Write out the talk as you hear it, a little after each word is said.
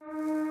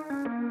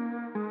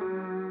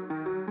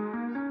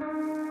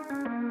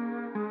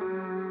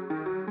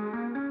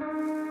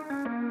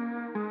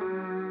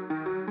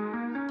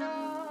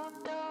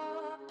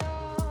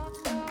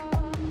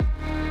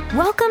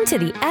Welcome to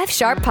the F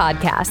Sharp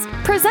Podcast,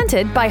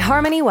 presented by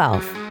Harmony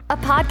Wealth, a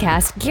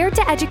podcast geared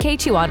to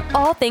educate you on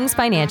all things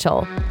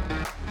financial.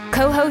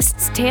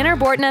 Co-hosts Tanner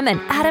Bortnam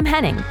and Adam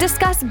Henning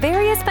discuss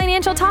various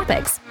financial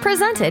topics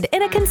presented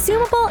in a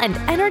consumable and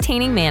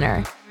entertaining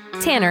manner.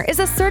 Tanner is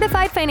a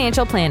certified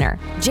financial planner,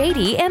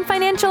 JD, and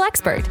financial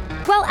expert,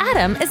 while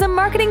Adam is a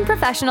marketing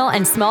professional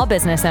and small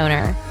business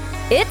owner.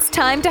 It's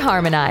time to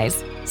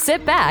harmonize.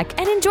 Sit back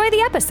and enjoy the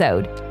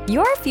episode.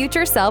 Your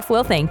future self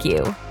will thank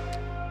you.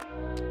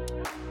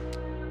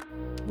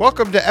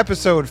 Welcome to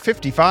episode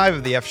 55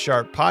 of the F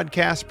Sharp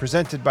Podcast,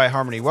 presented by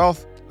Harmony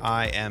Wealth.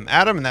 I am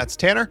Adam, and that's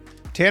Tanner.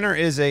 Tanner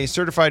is a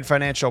certified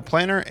financial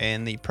planner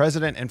and the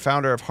president and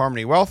founder of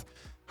Harmony Wealth.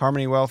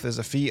 Harmony Wealth is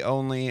a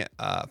fee-only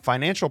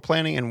financial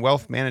planning and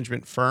wealth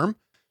management firm.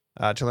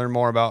 To learn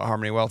more about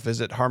Harmony Wealth,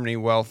 visit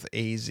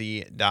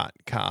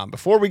harmonywealthaz.com.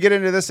 Before we get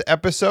into this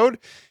episode,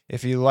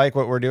 if you like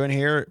what we're doing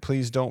here,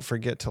 please don't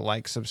forget to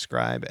like,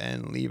 subscribe,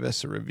 and leave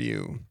us a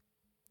review.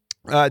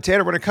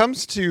 Tanner, when it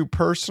comes to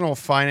personal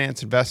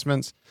finance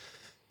investments,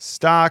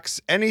 stocks,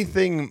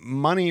 anything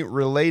money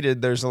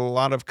related, there's a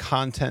lot of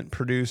content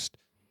produced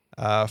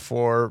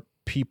for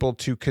people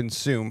to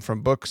consume,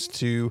 from books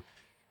to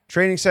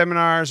training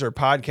seminars or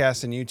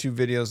podcasts and YouTube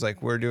videos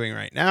like we're doing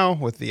right now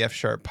with the F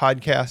Sharp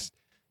Podcast.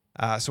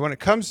 So when it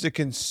comes to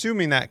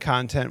consuming that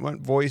content, what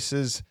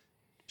voices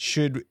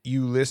should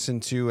you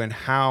listen to, and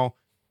how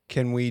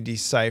can we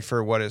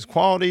decipher what is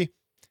quality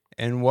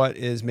and what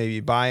is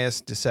maybe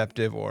biased,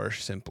 deceptive, or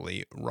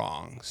simply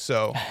wrong?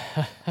 So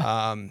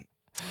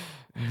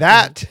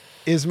that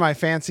is my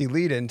fancy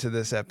lead into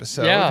this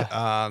episode.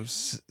 Yeah.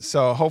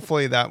 So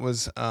hopefully that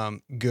was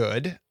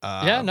good.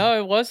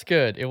 It was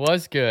good. It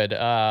was good.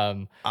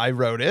 I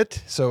wrote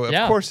it, so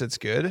of course it's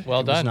good.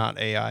 Well done. It's not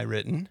AI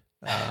written.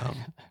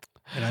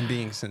 And I'm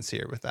being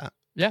sincere with that.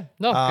 Yeah,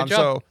 no, good job.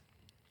 So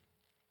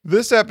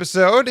this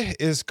episode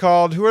is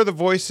called Who Are the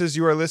Voices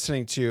You Are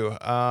Listening to?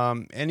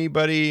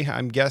 Anybody,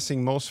 I'm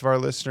guessing most of our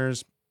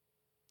listeners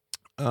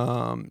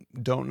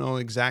don't know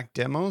exact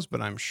demos, but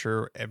I'm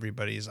sure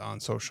everybody's on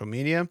social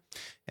media.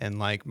 And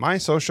like my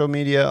social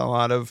media, a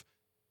lot of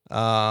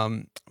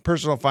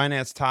personal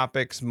finance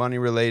topics,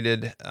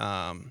 money-related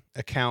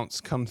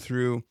accounts come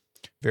through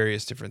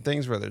various different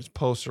things, whether it's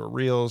posts or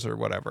reels or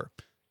whatever.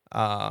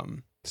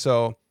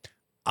 So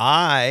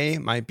I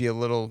might be a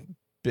little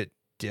bit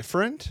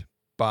different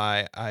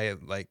by I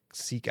like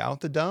seek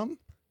out the dumb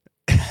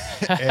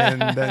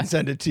and then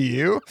send it to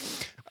you.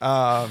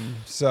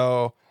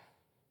 So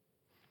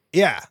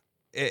yeah,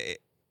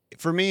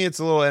 for me, it's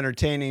a little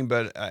entertaining,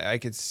 but I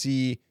could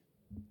see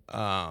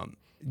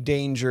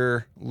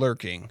danger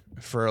lurking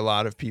for a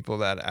lot of people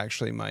that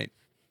actually might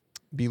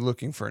be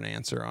looking for an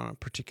answer on a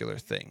particular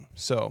thing.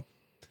 So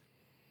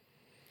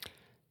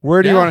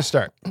where do you want to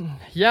start?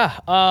 Yeah.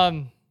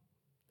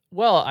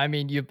 Well, I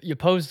mean, you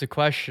posed the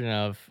question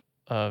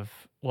of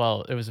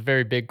well, it was a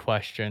very big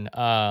question,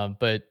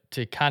 but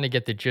to kind of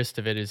get the gist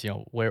of it is,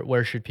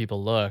 where should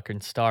people look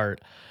and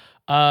start?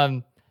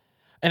 And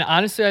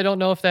honestly, I don't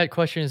know if that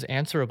question is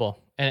answerable,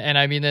 and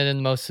I mean that in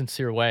the most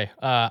sincere way.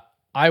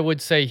 I would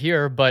say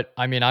here, but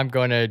I mean, I'm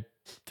going to,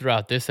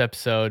 throughout this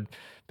episode,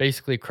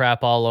 basically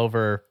crap all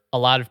over a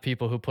lot of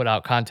people who put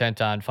out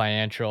content on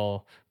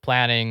financial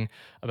planning,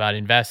 about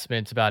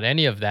investments, about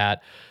any of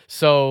that.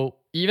 So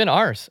even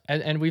ours,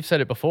 and we've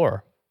said it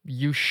before,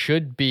 you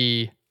should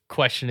be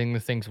questioning the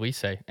things we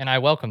say. And I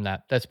welcome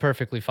that. That's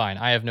perfectly fine.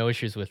 I have no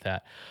issues with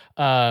that.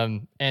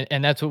 And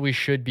that's what we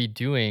should be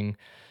doing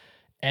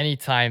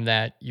anytime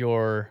that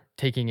you're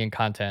taking in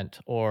content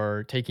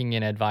or taking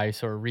in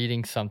advice or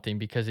reading something,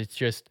 because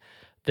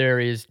there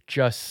is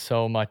just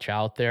so much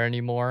out there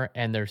anymore,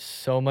 and there's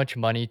so much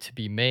money to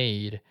be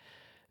made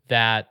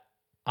that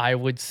I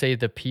would say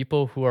the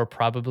people who are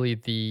probably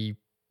the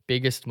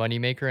biggest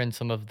moneymaker and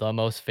some of the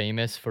most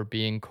famous for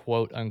being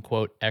quote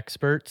unquote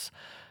experts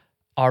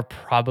are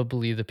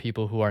probably the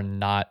people who are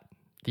not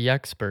the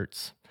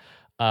experts.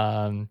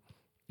 I'm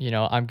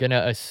going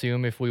to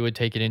assume, if we would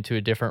take it into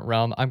a different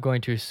realm, I'm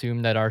going to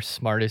assume that our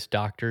smartest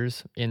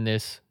doctors in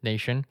this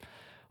nation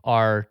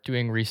are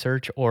doing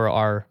research or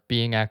are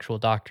being actual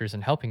doctors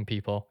and helping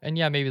people. And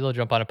yeah, maybe they'll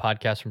jump on a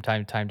podcast from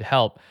time to time to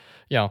help,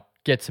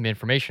 get some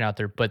information out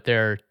there, but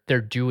they're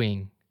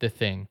doing the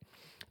thing.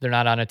 They're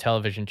not on a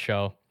television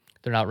show.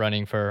 They're not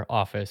running for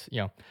office.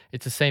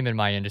 It's the same in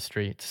my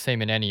industry. It's the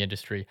same in any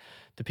industry.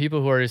 The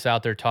people who are just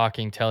out there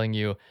talking, telling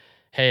you,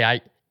 hey,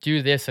 I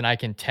do this and I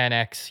can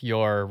 10x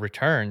your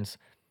returns.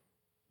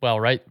 Well,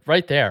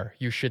 right there,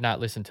 you should not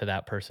listen to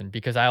that person,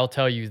 because I'll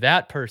tell you,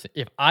 that person,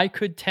 if I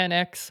could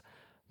 10x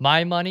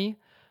my money,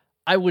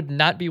 I would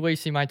not be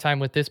wasting my time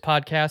with this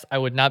podcast. I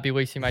would not be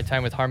wasting my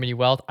time with Harmony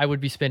Wealth. I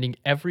would be spending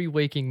every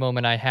waking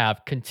moment I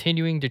have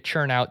continuing to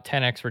churn out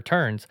 10x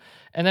returns.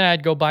 And then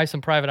I'd go buy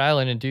some private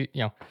island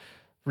and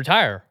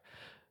retire.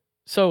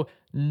 So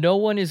no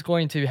one is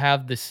going to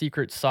have the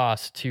secret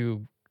sauce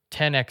to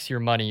 10x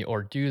your money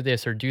or do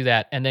this or do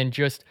that, and then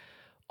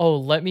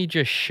let me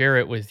just share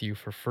it with you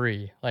for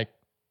free. Like,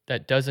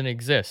 that doesn't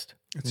exist.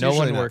 No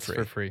one works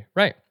for free.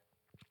 Right.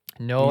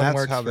 No And one that's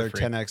works how for they're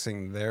free.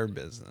 10xing their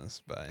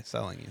business, by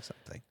selling you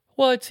something.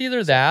 Well, it's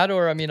either that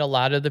or, I mean, a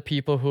lot of the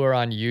people who are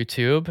on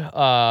YouTube,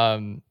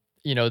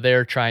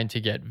 they're trying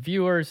to get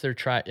viewers.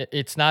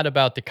 It's not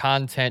about the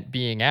content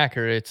being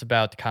accurate. It's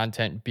about the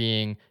content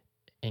being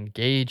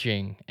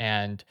engaging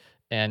and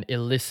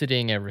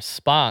eliciting a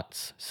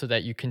response so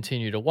that you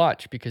continue to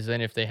watch. Because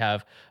then if they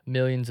have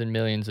millions and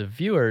millions of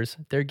viewers,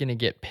 they're going to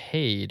get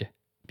paid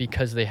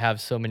because they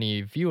have so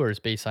many viewers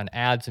based on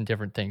ads and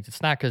different things.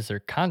 It's not because their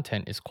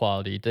content is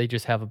quality. They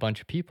just have a bunch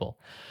of people.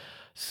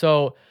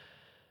 So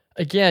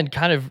again,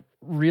 kind of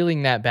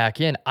reeling that back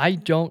in, I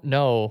don't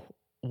know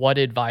what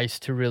advice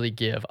to really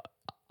give.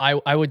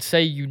 I would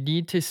say you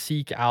need to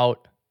seek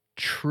out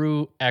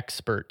true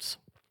experts,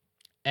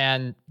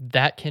 and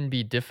that can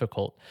be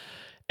difficult.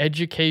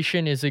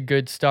 Education is a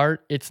good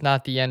start. It's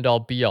not the end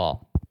all be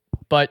all,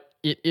 but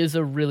it is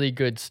a really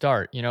good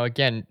start.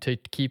 Again, to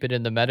keep it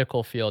in the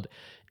medical field,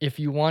 if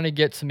you want to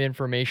get some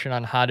information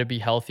on how to be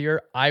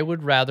healthier, I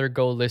would rather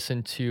go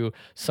listen to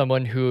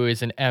someone who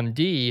is an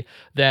MD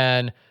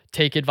than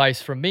take advice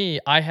from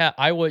me.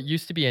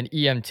 Used to be an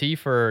EMT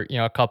for,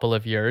 a couple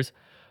of years.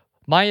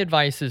 My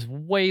advice is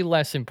way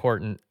less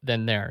important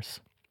than theirs,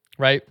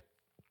 right?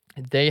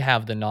 They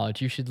have the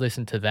knowledge. You should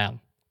listen to them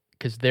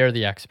because they're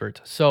the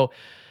experts. So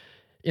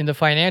in the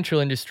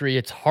financial industry,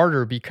 it's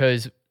harder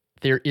because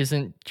there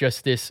isn't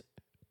just this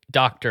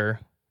doctor,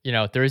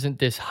 there isn't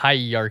this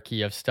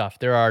hierarchy of stuff.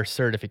 There are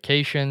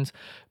certifications,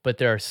 but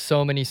there are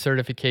so many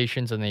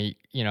certifications, and the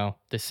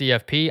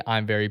CFP,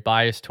 I'm very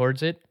biased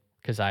towards it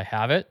because I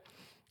have it.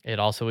 It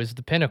also is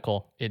the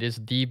pinnacle. It is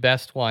the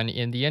best one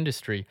in the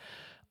industry.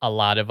 A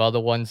lot of other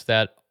ones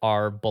that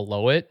are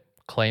below it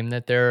claim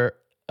that they're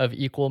of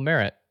equal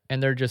merit,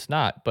 and they're just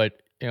not.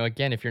 But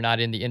again, if you're not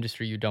in the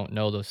industry, you don't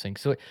know those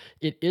things. So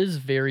it is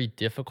very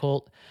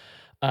difficult.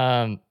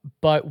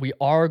 But we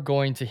are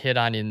going to hit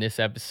on in this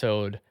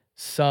episode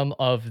some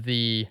of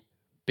the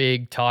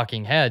big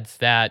talking heads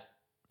that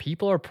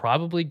people are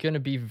probably going to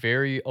be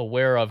very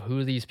aware of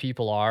who these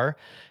people are.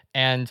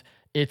 And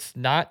it's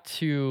not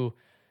to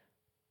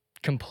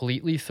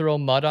completely throw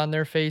mud on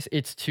their face.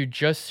 It's to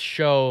just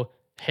show,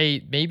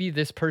 hey, maybe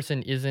this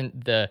person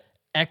isn't the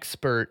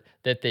expert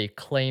that they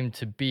claim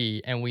to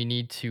be, and we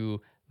need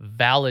to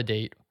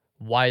validate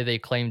why they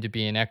claim to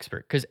be an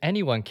expert, because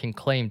anyone can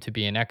claim to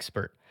be an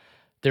expert.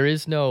 There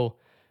is no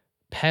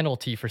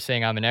penalty for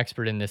saying I'm an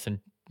expert in this and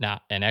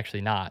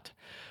actually not.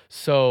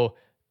 So,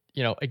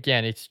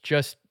 again, it's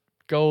just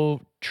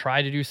go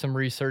try to do some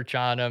research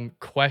on them,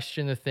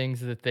 question the things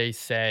that they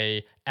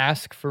say,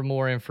 ask for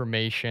more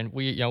information.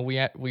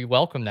 We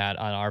welcome that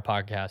on our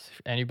podcast.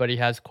 If anybody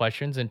has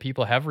questions, and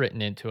people have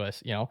written into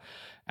us,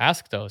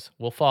 ask those.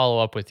 We'll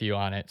follow up with you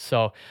on it.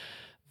 So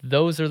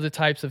those are the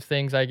types of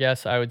things, I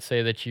guess, I would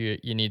say that you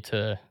need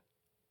to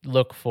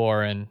look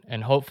for,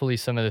 and hopefully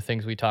some of the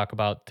things we talk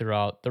about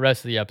throughout the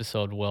rest of the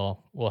episode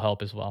will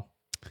help as well.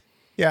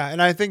 Yeah,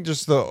 and I think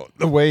just the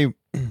way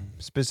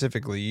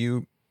specifically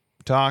you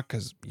talk,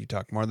 because you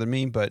talk more than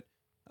me, but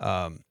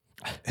well,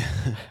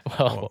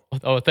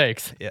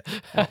 thanks. Yeah,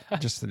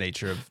 just the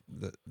nature of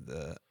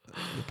the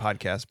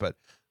podcast, but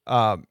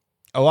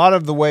a lot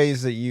of the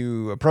ways that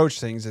you approach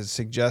things is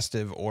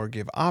suggestive or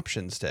give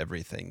options to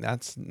everything.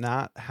 That's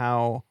not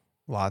how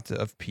lots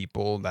of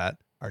people that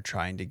are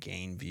trying to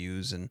gain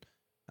views and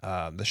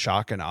the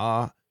shock and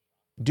awe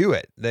do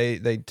it.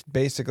 They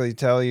basically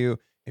tell you,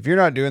 if you're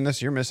not doing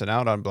this, you're missing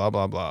out on blah,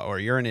 blah, blah, or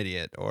you're an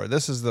idiot, or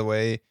this is the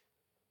way,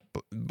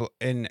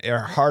 and are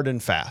hard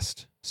and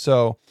fast.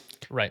 So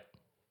right.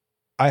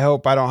 I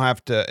hope I don't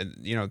have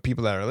to,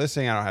 people that are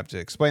listening, I don't have to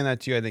explain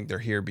that to you. I think they're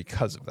here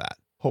because of that,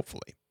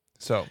 hopefully.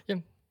 So yeah,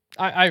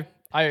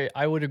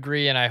 I would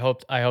agree, and I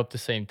hope the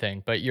same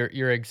thing. But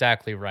you're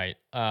exactly right.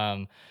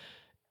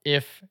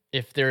 If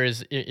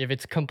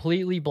it's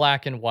completely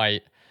black and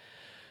white,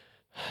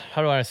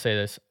 how do I want to say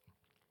this?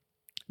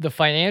 The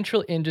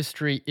financial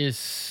industry is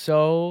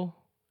so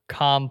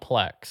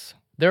complex.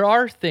 There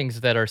are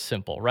things that are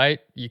simple, right?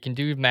 You can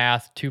do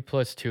math. 2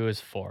 + 2 is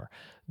 4.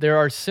 There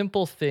are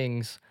simple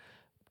things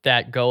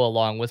that go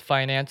along with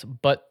finance,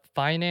 but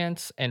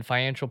finance and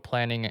financial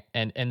planning,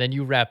 and then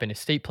you wrap in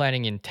estate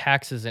planning and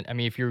taxes. And I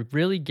mean, if you're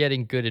really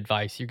getting good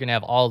advice, you're going to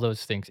have all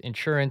those things,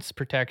 insurance,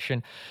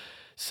 protection.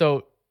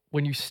 So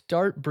when you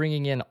start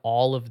bringing in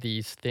all of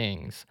these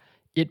things,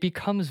 it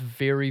becomes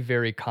very,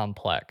 very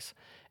complex.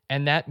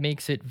 And that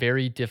makes it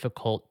very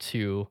difficult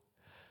to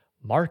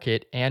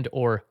market and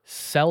or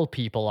sell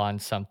people on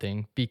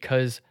something,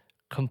 because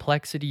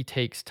complexity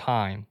takes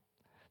time.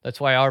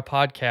 That's why our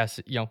podcast,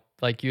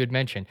 like you had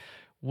mentioned,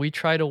 we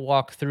try to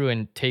walk through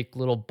and take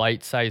little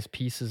bite-sized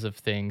pieces of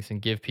things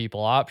and give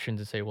people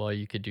options and say, well,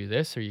 you could do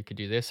this, or you could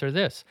do this or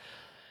this.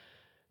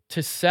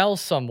 To sell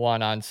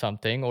someone on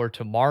something, or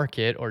to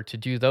market, or to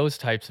do those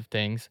types of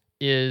things,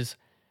 is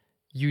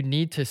you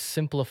need to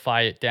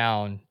simplify it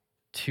down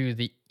to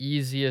the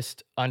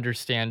easiest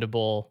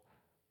understandable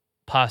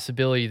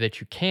possibility that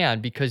you can,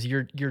 because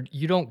you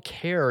don't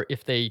care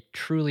if they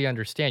truly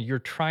understand. You're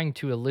trying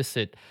to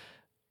elicit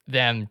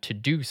them to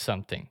do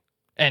something.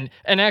 And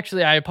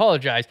actually, I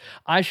apologize.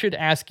 I should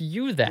ask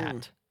you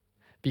that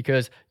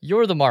because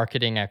you're the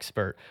marketing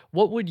expert.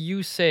 What would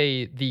you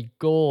say the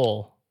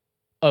goal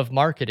of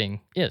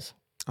marketing is?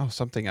 Oh,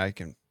 something I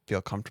can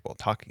feel comfortable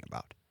talking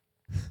about.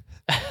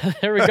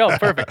 There we go.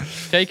 Perfect.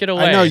 Take it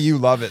away. I know you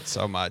love it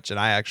so much, and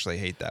I actually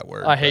hate that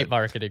word. I hate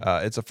marketing.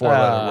 It's a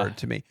 4-letter word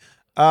to me.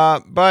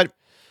 But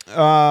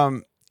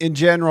in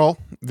general,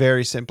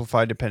 very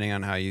simplified depending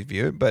on how you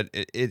view it, but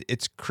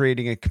it's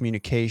creating a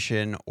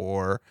communication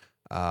or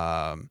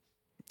a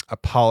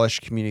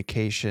polished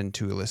communication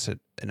to elicit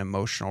an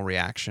emotional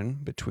reaction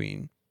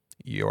between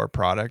your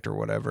product or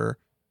whatever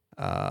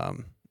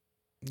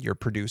you're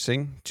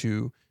producing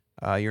to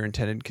your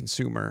intended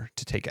consumer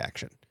to take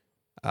action.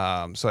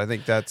 So I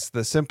think that's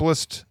the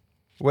simplest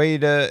way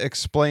to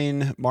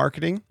explain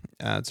marketing.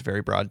 It's a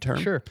very broad term.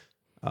 Sure.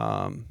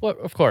 Well,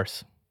 of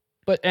course.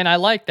 And I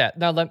like that.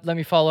 Now, let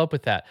me follow up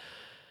with that.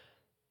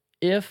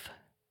 If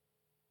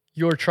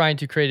you're trying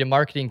to create a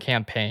marketing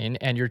campaign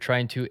and you're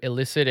trying to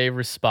elicit a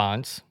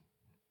response,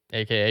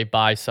 aka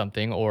buy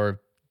something or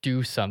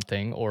do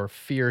something or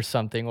fear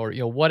something or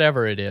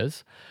whatever it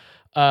is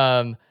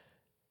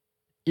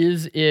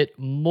it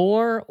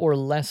more or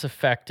less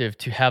effective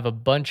to have a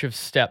bunch of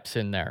steps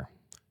in there?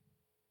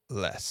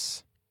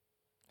 Less.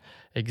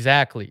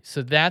 Exactly.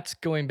 So that's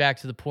going back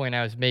to the point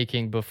I was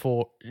making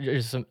before,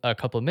 just a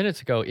couple of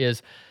minutes ago,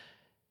 is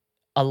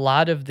a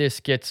lot of this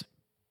gets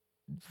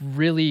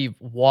really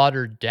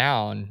watered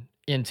down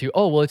into,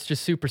 oh, well, it's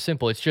just super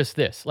simple. It's just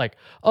this. Like,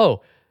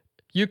 oh,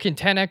 you can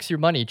 10x your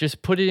money.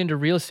 Just put it into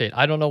real estate.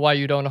 I don't know why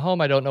you don't own a home.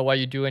 I don't know why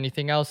you do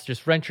anything else.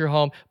 Just rent your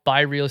home,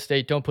 buy real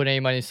estate. Don't put any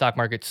money in the stock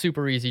market.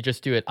 Super easy.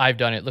 Just do it. I've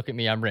done it. Look at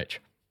me. I'm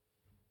rich.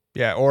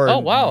 Yeah. Or oh,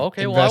 wow.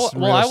 Okay. Well,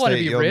 I want to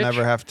be You'll rich.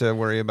 never have to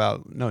worry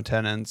about no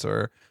tenants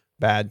or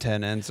bad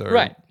tenants or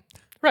right.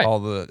 all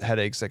the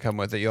headaches that come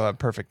with it. You'll have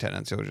perfect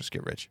tenants. You'll just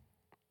get rich.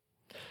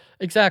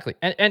 Exactly.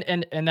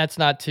 And that's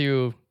not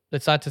to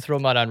throw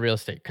mud on real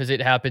estate, because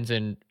it happens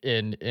in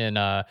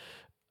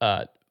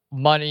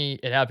money,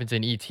 it happens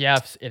in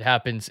ETFs, it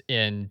happens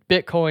in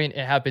Bitcoin,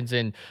 it happens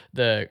in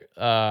the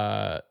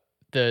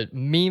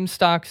meme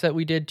stocks that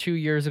we did 2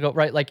 years ago,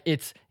 right? Like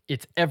it's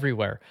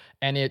everywhere.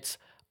 And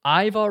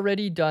I've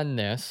already done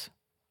this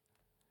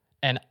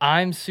and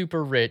I'm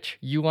super rich.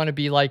 You want to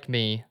be like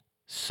me.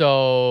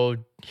 So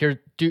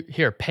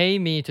here, pay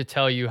me to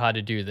tell you how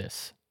to do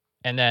this.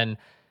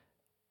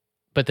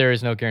 But there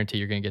is no guarantee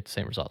you're going to get the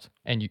same results,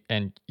 and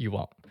you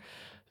won't.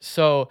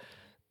 So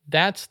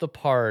that's the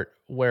part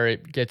where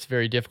it gets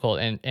very difficult,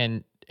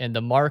 and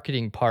the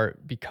marketing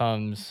part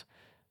becomes,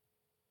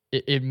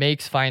 it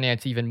makes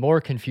finance even more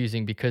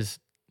confusing, because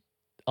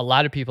a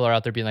lot of people are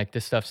out there being like,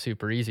 this stuff's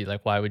super easy.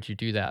 Like, why would you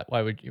do that?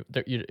 Why would you?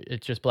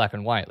 It's just black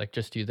and white. Like,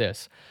 just do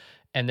this.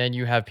 And then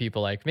you have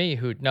people like me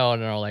who, no,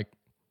 like,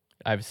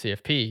 I have a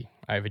CFP,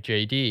 I have a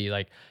JD.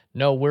 Like,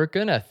 no, we're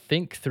going to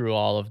think through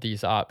all of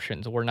these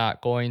options. We're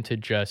not going to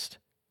just,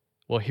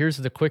 well, here's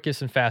the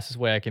quickest and fastest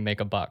way I can make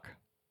a buck.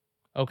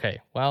 Okay,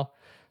 well,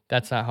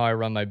 that's not how I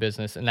run my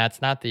business. And that's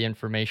not the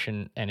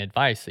information and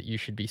advice that you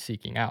should be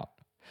seeking out.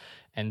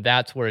 And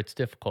that's where it's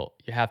difficult.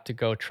 You have to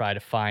go try to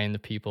find the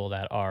people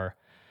that are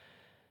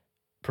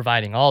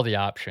providing all the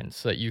options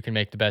so that you can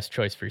make the best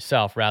choice for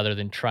yourself, rather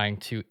than trying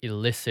to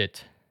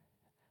elicit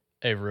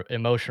a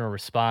emotional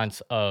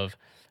response of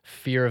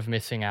fear of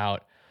missing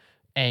out,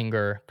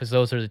 anger, because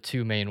those are the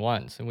two main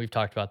ones. And we've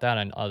talked about that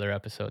on other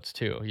episodes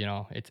too.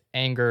 It's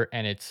anger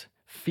and it's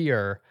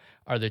fear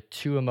are the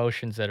two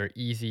emotions that are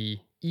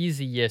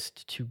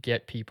easiest to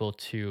get people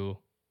to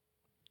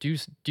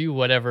do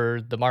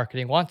whatever the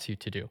marketing wants you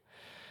to do.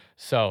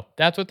 So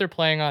that's what they're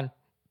playing on.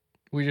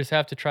 We just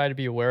have to try to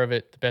be aware of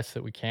it the best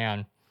that we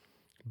can.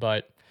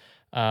 But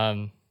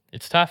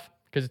it's tough,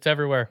 because it's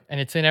everywhere and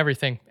it's in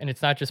everything. And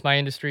it's not just my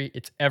industry,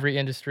 it's every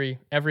industry.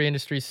 Every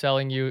industry is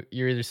selling you.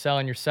 You're either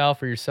selling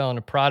yourself, or you're selling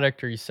a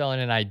product, or you're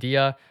selling an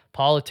idea.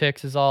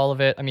 Politics is all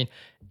of it. I mean,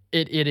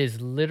 it is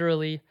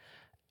literally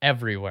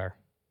everywhere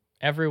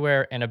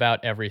and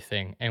about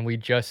everything. And we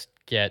just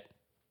get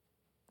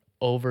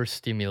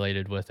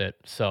overstimulated with it.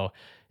 So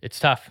it's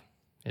tough.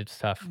 It's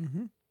tough.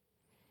 Mm-hmm.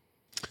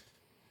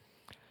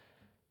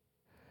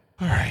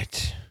 All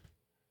right.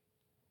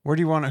 Who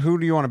do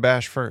you want to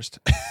bash first?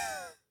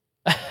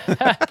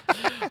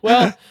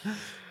 Well,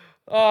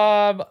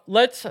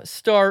 let's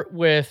start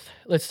with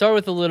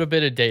a little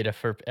bit of data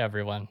for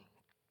everyone.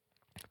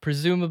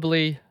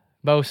 Presumably,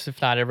 most,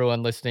 if not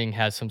everyone listening,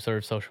 has some sort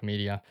of social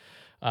media,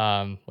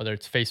 whether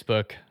it's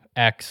Facebook,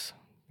 X,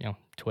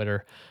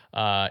 Twitter,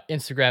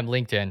 Instagram,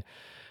 LinkedIn.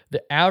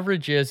 The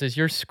average is, as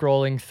you're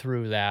scrolling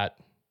through that,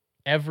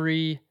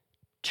 every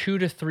 2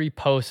 to 3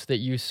 posts that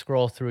you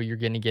scroll through, you're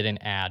going to get an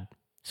ad.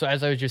 So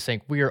as I was just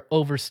saying, we are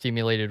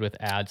overstimulated with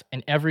ads,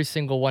 and every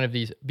single one of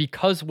these,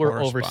 because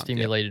we're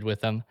overstimulated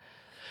with them,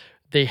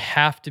 they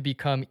have to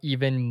become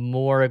even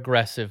more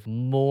aggressive,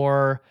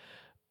 more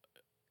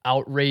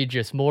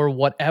outrageous, more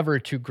whatever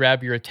to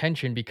grab your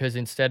attention, because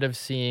instead of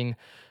seeing,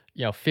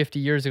 50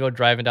 years ago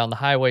driving down the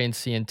highway and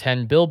seeing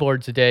 10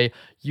 billboards a day,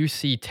 you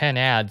see 10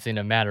 ads in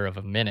a matter of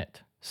a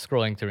minute.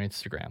 scrolling through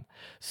Instagram.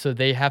 So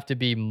they have to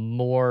be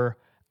more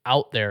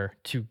out there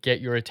to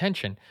get your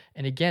attention.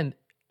 And again,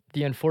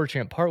 the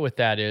unfortunate part with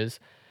that is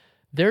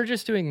they're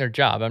just doing their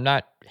job. I'm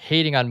not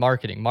hating on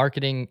marketing.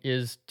 Marketing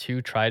is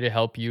to try to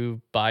help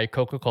you buy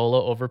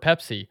Coca-Cola over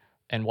Pepsi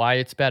and why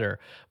it's better.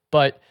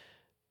 But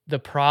the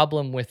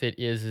problem with it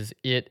is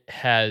it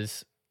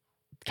has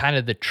kind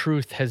of, the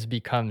truth has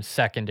become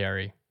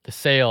secondary. The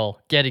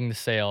sale, getting the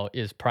sale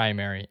is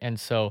primary. And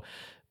so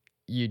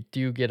you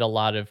do get a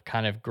lot of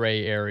kind of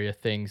gray area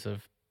things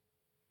of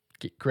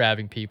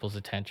grabbing people's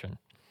attention.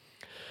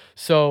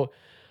 So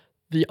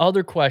the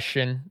other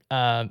question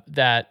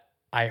that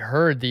I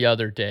heard the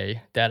other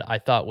day that I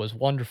thought was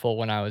wonderful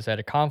when I was at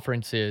a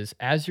conference is,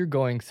 as you're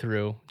going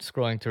through,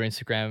 scrolling through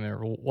Instagram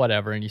or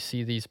whatever, and you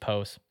see these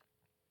posts,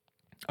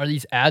 are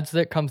these ads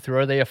that come through,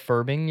 are they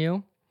affirming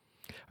you?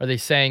 Are they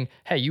saying,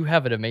 hey, you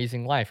have an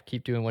amazing life,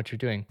 keep doing what you're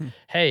doing?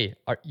 Hey,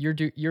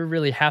 you're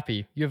really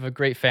happy, you have a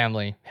great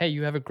family. Hey,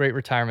 you have a great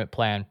retirement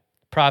plan.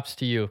 Props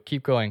to you,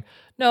 keep going.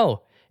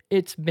 No,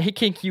 it's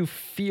making you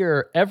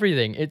fear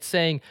everything. It's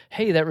saying,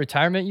 hey, that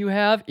retirement you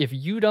have, if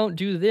you don't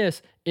do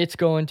this, it's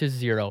going to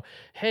zero.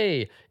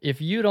 Hey, if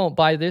you don't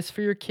buy this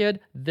for your kid,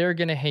 they're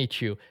going to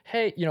hate you.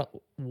 Hey,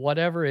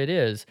 whatever it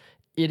is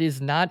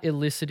not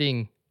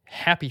eliciting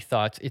happy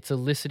thoughts. It's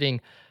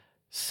eliciting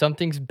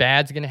something's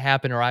bad's going to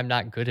happen, or I'm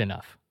not good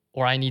enough,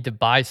 or I need to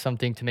buy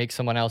something to make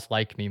someone else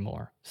like me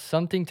more.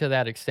 Something to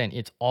that extent.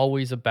 It's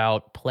always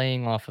about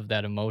playing off of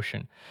that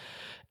emotion.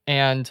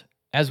 And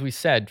as we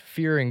said,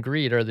 fear and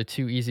greed are the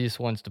two easiest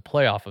ones to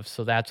play off of.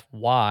 So that's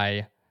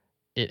why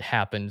it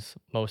happens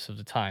most of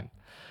the time.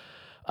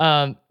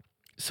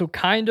 So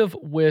kind of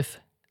with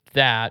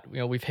that,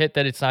 we've hit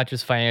that it's not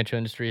just financial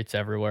industry, it's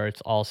everywhere.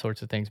 It's all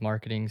sorts of things.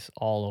 Marketing's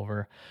all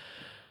over.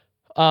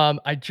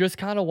 I just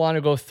kind of want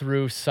to go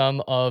through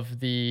some of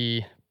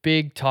the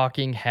big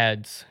talking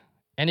heads.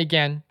 And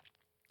again,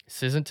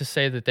 this isn't to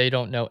say that they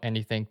don't know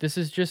anything. This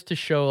is just to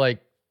show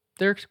like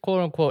they're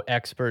quote unquote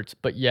experts,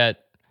 but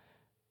yet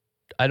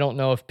I don't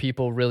know if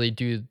people really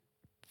do,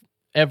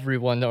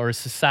 everyone or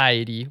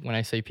society, when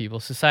I say people,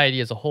 society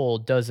as a whole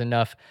does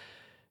enough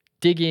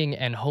digging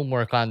and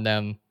homework on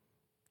them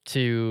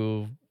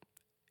to,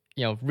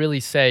 really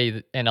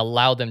say and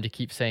allow them to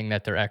keep saying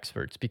that they're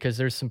experts, because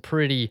there's some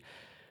pretty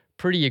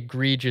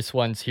egregious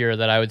ones here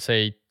that I would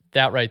say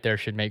that right there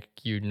should make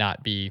you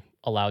not be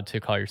allowed to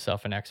call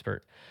yourself an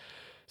expert.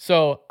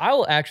 So I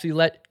will actually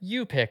let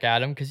you pick,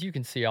 Adam, because you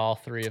can see all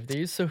three of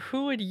these. So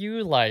who would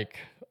you like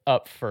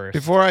up first?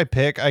 Before I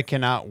pick, I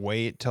cannot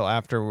wait till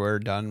after we're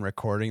done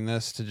recording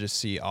this to just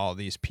see all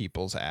these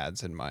people's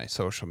ads in my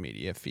social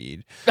media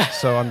feed.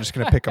 So I'm just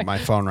going to pick up my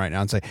phone right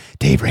now and say,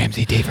 Dave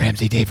Ramsey, Dave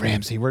Ramsey, Dave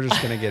Ramsey. We're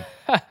just going to get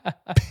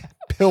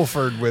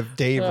pilfered with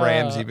Dave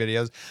Ramsey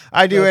videos.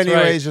 I do anyways,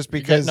 right. Just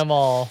because them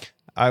all.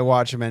 I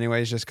watch them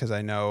anyways, just because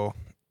I know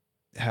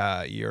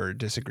your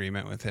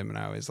disagreement with him, and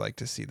I always like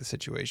to see the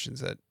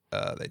situations that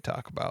they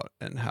talk about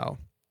and how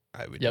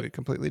I would do it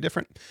completely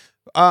different.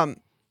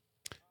 And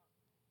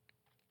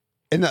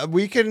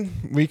we can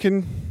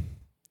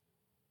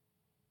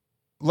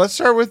let's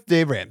start with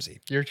Dave Ramsey.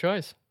 Your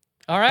choice.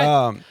 All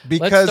right.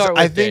 Because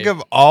I think Dave.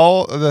 Of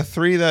all the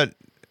three that,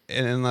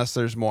 and unless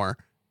there's more,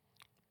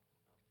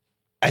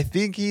 I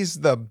think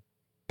he's the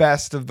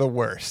best of the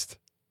worst.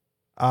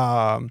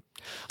 I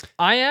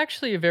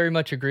actually very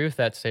much agree with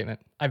that statement.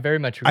 I very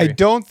much agree. I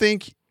don't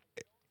think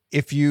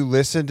if you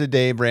listen to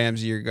Dave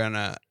Ramsey, you're going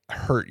to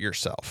hurt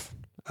yourself.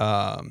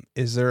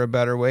 Is there a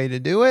better way to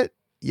do it?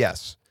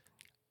 Yes.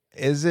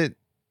 Is it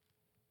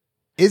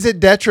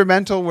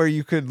detrimental where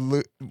you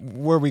could,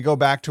 where we go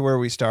back to where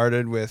we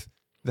started with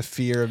the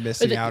fear of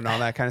missing out and all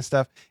that kind of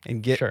stuff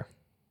and get, sure.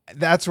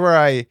 That's where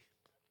I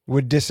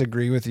would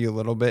disagree with you a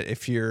little bit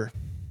if you're,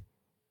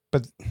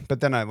 but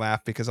then I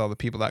laugh because all the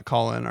people that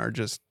call in are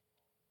just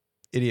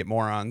idiot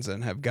morons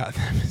and have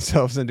gotten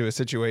themselves into a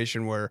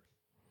situation where,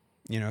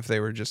 if they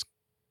were just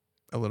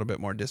a little bit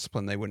more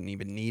disciplined, they wouldn't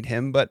even need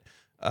him. But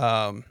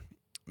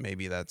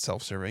maybe that's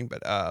self-serving.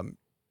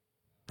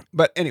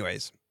 But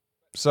anyways,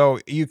 so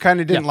you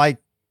kind of didn't like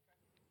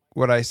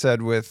what I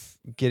said with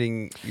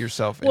getting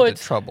yourself into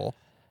trouble.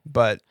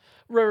 But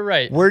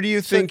right. Where do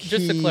you think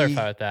just to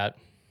clarify with that?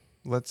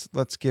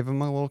 Let's give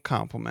him a little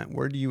compliment.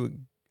 Where do you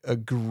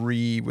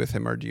agree with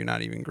him, or do you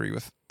not even agree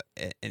with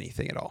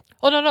anything at all?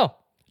 Oh, no.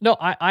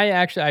 I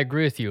actually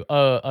agree with you.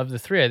 Of the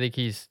three, I think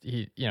he's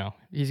going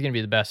to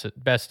be the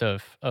best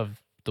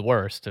of the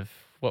worst of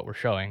what we're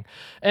showing,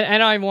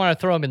 and I want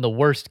to throw him in the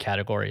worst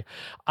category.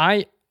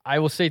 I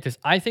will say this: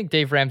 I think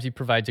Dave Ramsey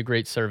provides a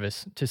great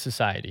service to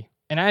society,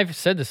 and I've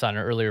said this on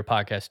an earlier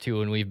podcast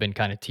too, and we've been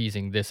kind of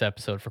teasing this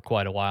episode for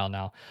quite a while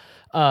now.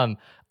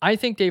 I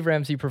think Dave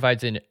Ramsey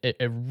provides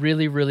a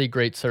really, really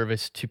great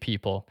service to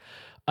people.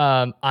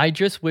 I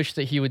just wish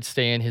that he would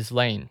stay in his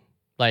lane.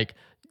 Like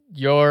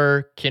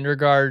your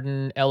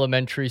kindergarten,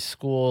 elementary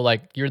school,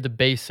 like you're the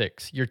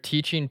basics. You're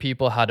teaching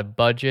people how to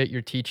budget.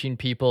 You're teaching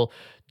people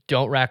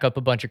don't rack up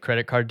a bunch of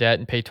credit card debt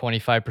and pay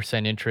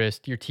 25%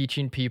 interest. You're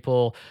teaching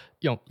people,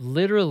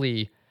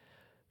 literally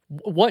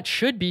what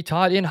should be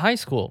taught in high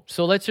school.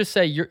 So let's just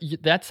say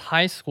that's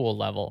high school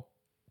level.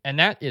 And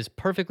that is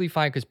perfectly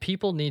fine because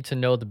people need to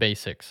know the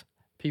basics.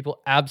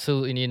 People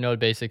absolutely need to know the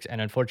basics. And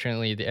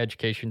unfortunately, the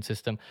education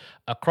system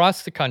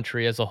across the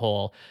country as a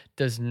whole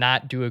does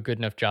not do a good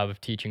enough job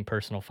of teaching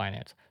personal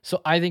finance.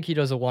 So I think he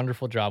does a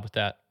wonderful job with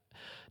that.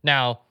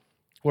 Now,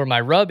 where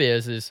my rub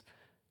is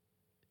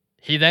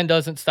he then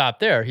doesn't stop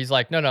there. He's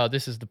like, no,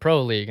 this is the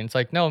pro league. And it's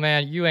like, no,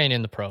 man, you ain't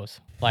in the pros.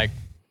 Like,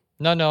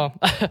 no,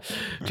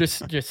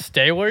 just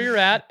stay where you're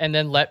at and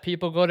then let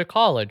people go to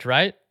college,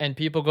 right? And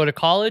people go to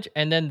college,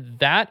 and then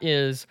that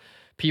is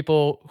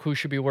people who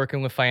should be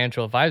working with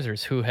financial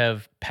advisors who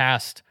have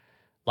passed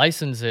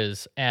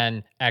licenses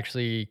and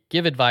actually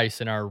give advice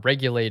and are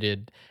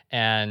regulated.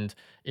 And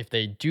if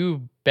they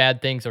do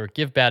bad things or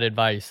give bad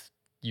advice,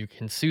 you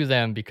can sue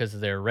them because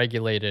they're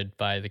regulated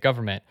by the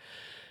government.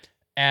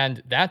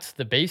 And that's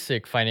the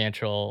basic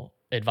financial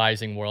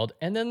advising world.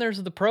 And then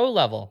there's the pro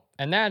level.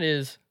 And that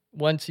is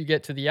once you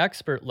get to the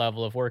expert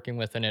level of working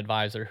with an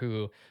advisor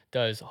who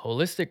does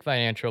holistic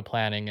financial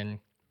planning and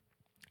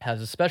has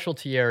a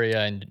specialty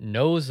area and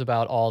knows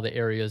about all the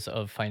areas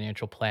of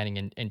financial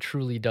planning and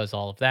truly does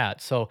all of that.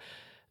 So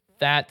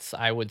that's,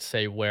 I would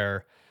say,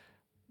 where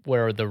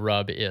the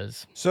rub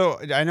is. So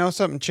I know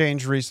something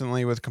changed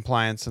recently with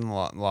compliance and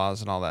laws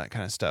and all that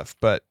kind of stuff,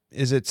 but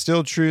is it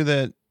still true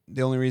that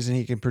the only reason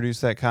he can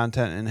produce that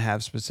content and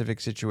have specific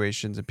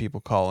situations and people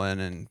call in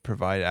and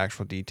provide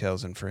actual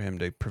details and for him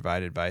to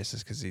provide advice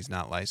is because he's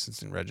not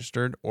licensed and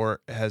registered,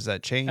 or has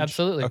that changed?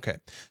 Absolutely. Okay.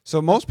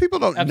 So most people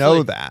don't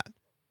know that.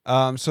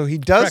 So he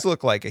does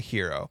look like a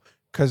hero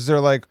because they're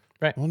like,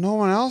 well, no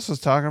one else is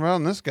talking about it,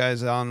 and this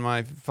guy's on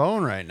my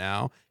phone right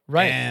now.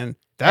 Right. And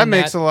that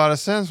makes a lot of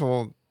sense.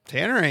 Well,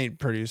 Tanner ain't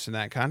producing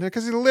that content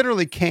because he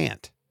literally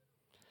can't.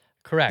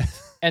 Correct.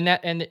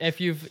 And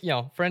if you've,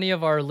 for any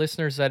of our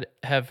listeners that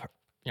have,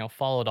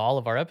 followed all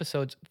of our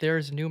episodes,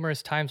 there's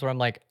numerous times where I'm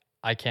like,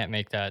 I can't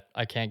make that.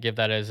 I can't give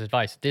that as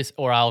advice.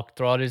 Or I'll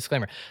throw out a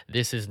disclaimer.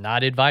 This is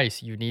not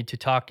advice. You need to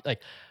talk,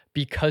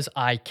 because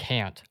I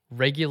can't.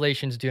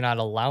 Regulations do not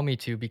allow me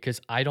to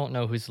because I don't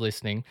know who's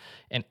listening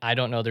and I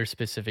don't know their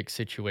specific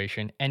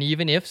situation. And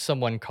even if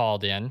someone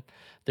called in,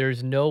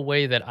 there's no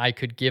way that I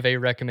could give a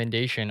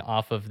recommendation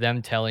off of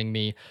them telling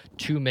me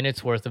 2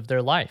 minutes worth of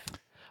their life.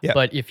 Yep.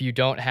 But if you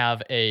don't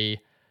have a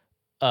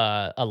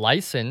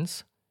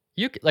license,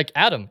 you could, like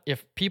Adam,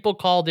 if people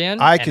called in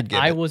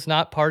I was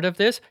not part of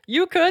this,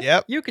 you could.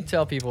 Yep. You could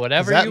tell people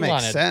whatever you wanted. That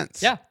makes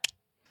sense. Yeah.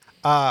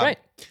 Right.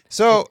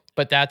 So,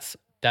 but that's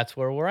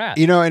where we're at.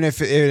 And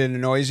if it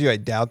annoys you, I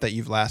doubt that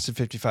you've lasted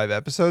 55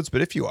 episodes,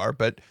 but if you are,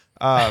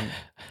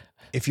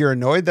 if you're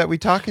annoyed that we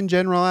talk in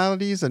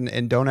generalities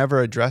and don't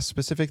ever address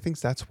specific things,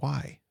 that's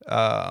why.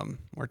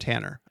 Or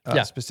Tanner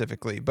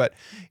specifically. But,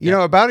 you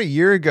know, about a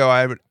year ago,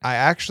 I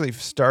actually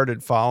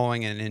started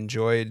following and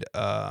enjoyed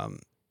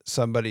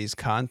somebody's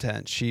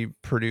content. She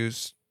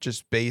produced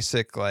just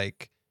basic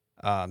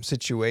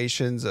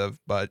situations of,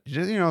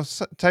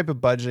 type of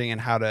budgeting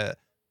and how to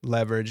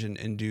leverage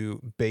and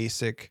do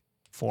basic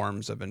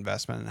forms of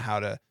investment and how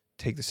to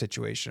take the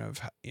situation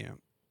of,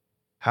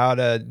 how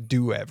to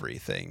do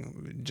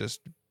everything.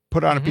 Just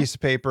put on a piece of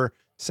paper,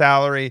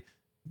 salary,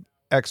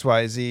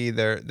 XYZ,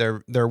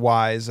 their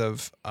whys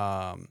of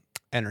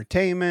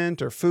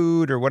entertainment or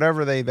food or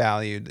whatever they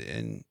valued,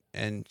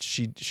 and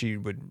she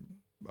would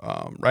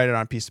write it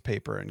on a piece of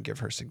paper and give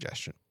her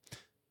suggestion.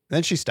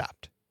 Then she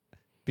stopped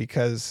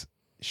because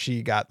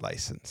she got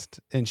licensed,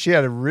 and she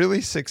had a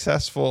really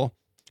successful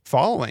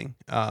following,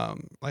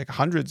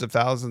 hundreds of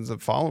thousands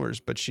of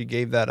followers, but she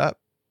gave that up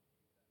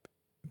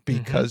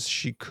because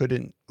she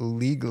couldn't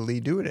legally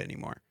do it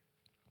anymore.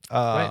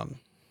 Right.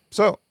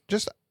 So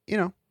just,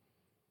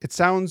 it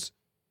sounds,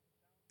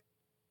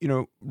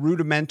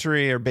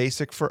 rudimentary or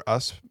basic for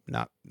us,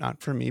 not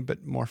for me,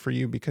 but more for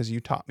you because you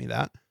taught me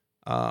that.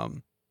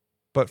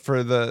 But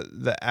for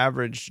the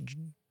average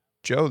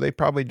Joe, they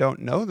probably don't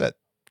know that.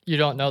 You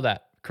don't know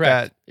that.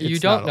 Correct. You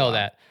don't know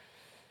that.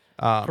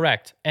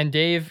 Correct. And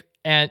Dave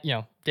and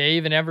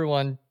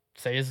everyone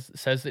says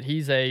that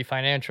he's a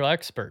financial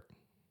expert.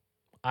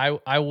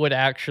 I would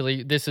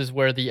actually, this is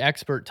where the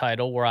expert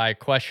title, where I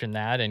question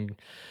that, and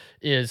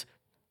is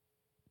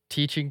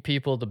teaching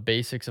people the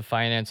basics of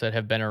finance that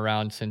have been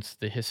around since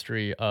the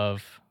history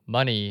of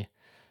money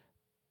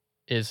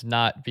is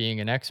not being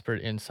an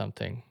expert in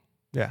something.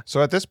 Yeah.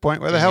 So at this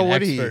point, where the hell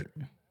would he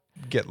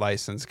get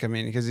licensed? I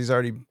mean, because he's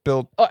already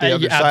built the other side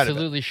of it. He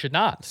absolutely should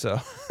not. So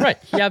right.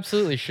 He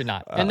absolutely should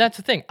not. And that's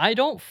the thing. I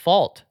don't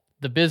fault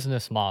the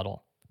business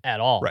model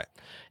at all. Right.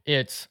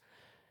 It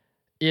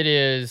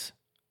is,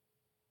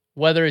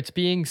 whether it's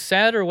being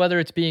said or whether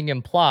it's being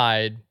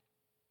implied,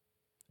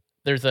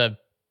 there's a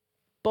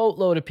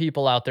boatload of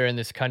people out there in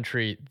this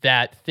country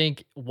that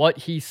think what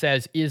he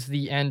says is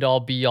the end all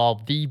be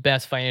all, the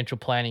best financial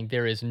planning.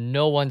 There is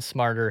no one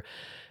smarter.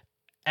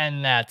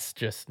 And that's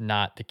just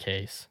not the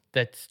case.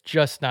 That's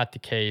just not the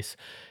case.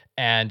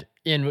 And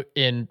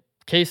in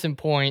case in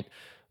point,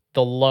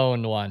 the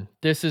loan one.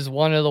 This is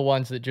one of the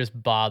ones that just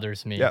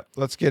bothers me. Yep.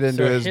 Let's get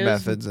into his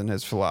methods and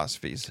his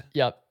philosophies.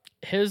 Yep.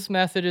 his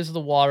method is the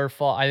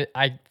waterfall.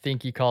 I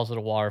think he calls it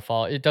a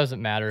waterfall. It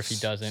doesn't matter if he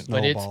doesn't,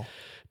 but it's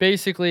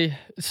basically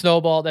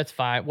snowball. That's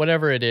fine,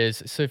 whatever it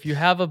is. So if you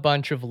have a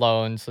bunch of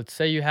loans, let's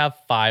say you have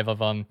 5 of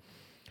them,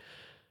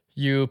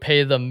 you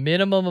pay the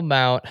minimum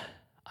amount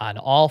on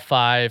all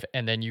 5,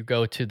 and then you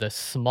go to the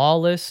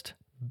smallest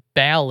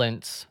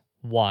balance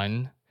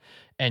one,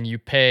 and you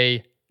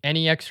pay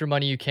any extra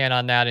money you can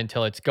on that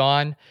until it's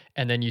gone,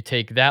 and then you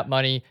take that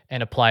money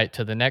and apply it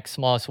to the next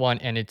smallest one,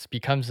 and it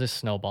becomes this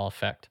snowball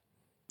effect.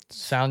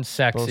 Sounds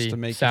sexy,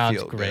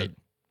 sounds great. Good.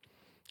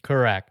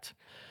 Correct.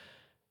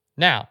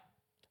 Now,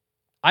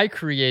 I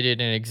created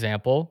an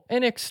example,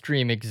 an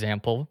extreme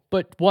example,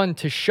 but one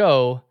to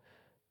show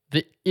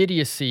the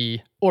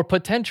idiocy or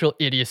potential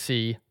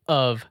idiocy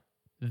of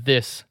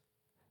this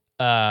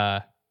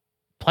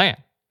plan.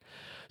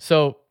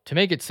 So to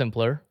make it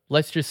simpler,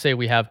 let's just say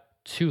we have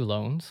 2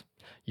 loans.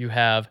 You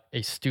have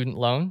a student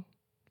loan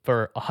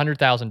for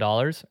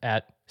 $100,000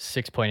 at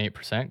 6.8%,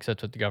 because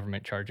that's what the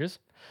government charges.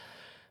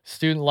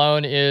 Student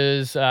loan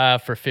is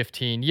for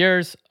 15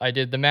 years. I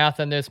did the math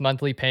on this.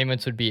 Monthly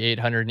payments would be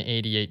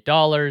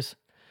 $888.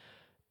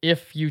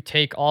 If you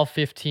take all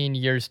 15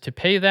 years to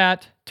pay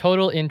that,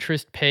 total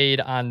interest paid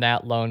on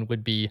that loan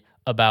would be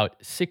about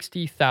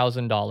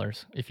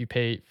 $60,000 if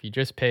you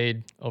just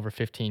paid over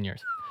 15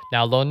 years.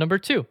 Now, loan number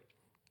 2,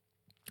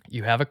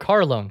 you have a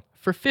car loan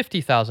for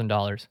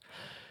 $50,000.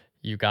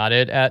 You got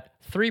it at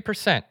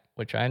 3%,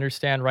 which I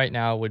understand right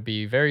now would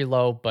be very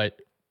low, but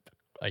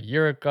a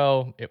year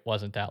ago, it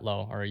wasn't that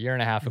low, or a year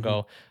and a half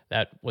ago,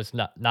 that was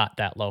not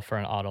that low for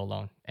an auto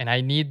loan. And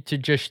I need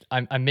to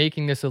I'm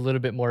making this a little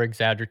bit more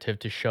exaggerative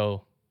to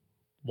show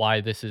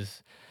why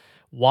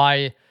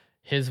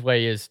his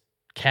way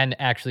can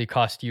actually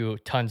cost you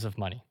tons of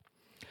money.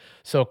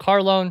 So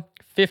car loan,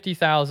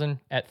 $50,000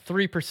 at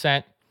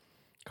 3%.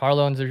 Car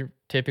loans are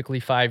typically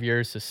 5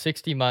 years, so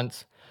 60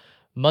 months.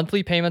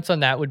 Monthly payments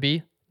on that would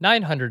be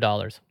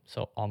 $900,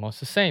 so almost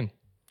the same.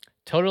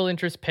 Total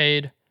interest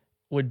paid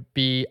would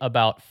be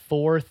about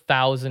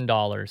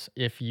 $4,000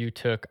 if you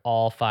took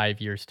all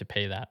 5 years to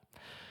pay that.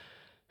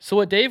 So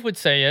what Dave would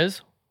say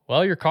is,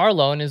 well, your car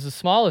loan is the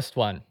smallest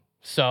one.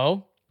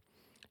 So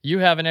you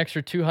have an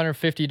extra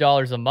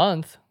 $250 a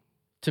month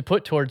to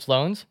put towards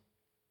loans.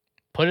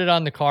 Put it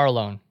on the car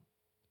loan.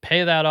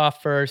 Pay that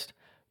off first.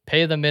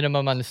 Pay the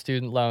minimum on the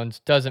student loans.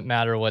 Doesn't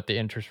matter what the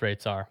interest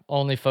rates are.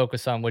 Only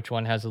focus on which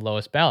one has the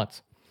lowest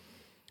balance.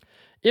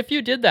 If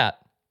you did that,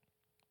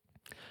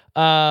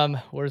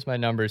 where's my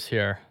numbers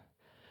here?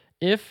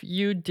 If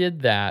you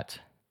did that,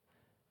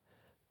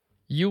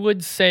 you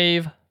would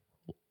save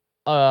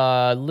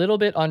a little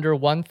bit under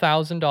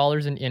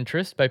 $1,000 in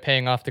interest by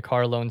paying off the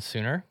car loan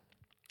sooner.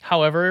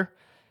 However,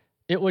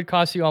 it would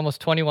cost you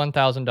almost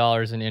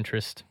 $21,000 in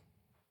interest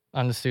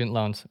on the student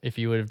loans if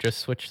you would have just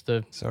switched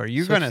the. So are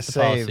you going to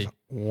save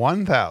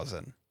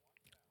 $1,000?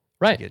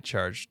 Right. To get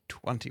charged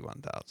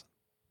 $21,000.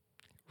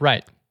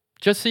 Right.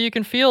 Just so you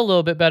can feel a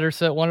little bit better,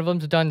 so that one of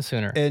them's done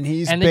sooner. And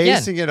he's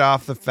basing it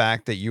off the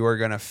fact that you are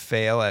going to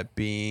fail at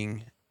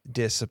being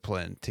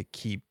disciplined to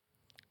keep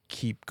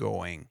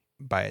going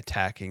by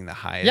attacking the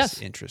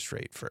highest interest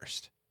rate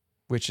first,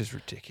 which is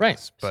ridiculous.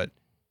 Right. But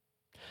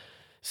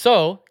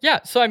so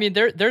I mean,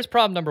 there's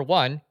problem number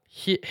 1.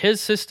 His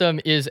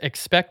system is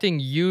expecting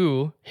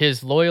you,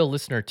 his loyal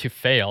listener, to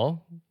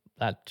fail.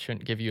 That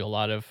shouldn't give you a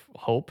lot of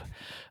hope.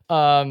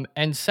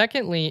 And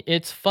secondly,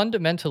 it's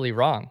fundamentally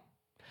wrong.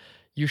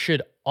 You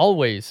should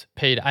always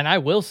pay, and I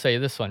will say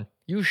this one,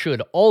 you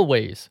should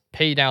always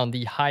pay down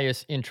the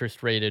highest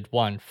interest rated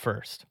one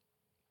first.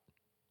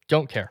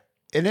 Don't care.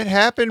 And it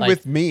happened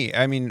with me.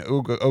 I mean,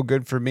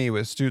 good for me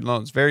with student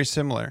loans. Very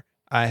similar.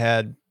 I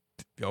had,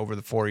 over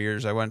the 4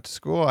 years I went to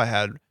school, I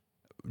had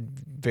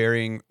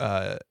varying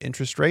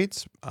interest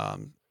rates.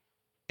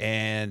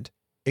 And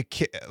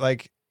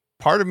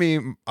part of me,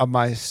 of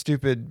my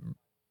stupid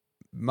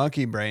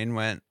monkey brain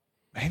went,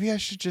 maybe I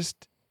should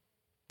just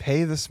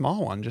pay the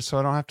small one just so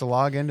I don't have to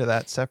log into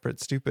that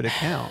separate stupid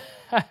account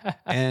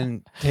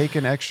and take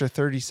an extra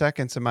 30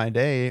 seconds of my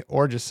day,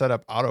 or just set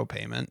up auto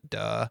payment.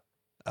 Duh.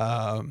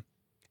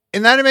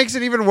 And then it makes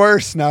it even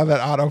worse now that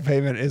auto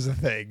payment is a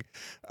thing.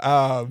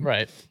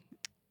 Right.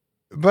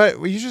 But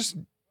you just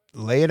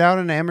lay it out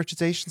in an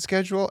amortization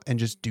schedule and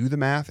just do the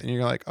math, and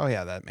you're like, oh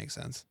yeah, that makes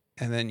sense.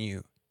 And then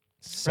you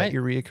set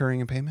your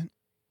reoccurring payment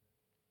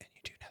and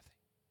you do nothing.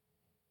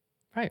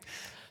 Right.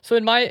 So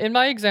in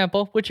my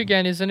example, which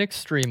again is an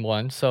extreme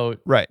one, so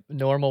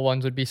normal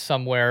ones would be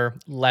somewhere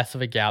less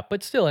of a gap,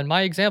 but still, in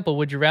my example,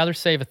 would you rather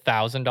save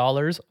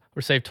 $1,000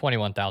 or save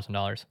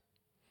 $21,000?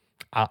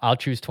 I'll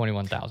choose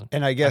 $21,000.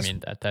 And I guess,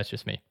 that's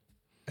just me.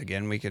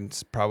 Again, we can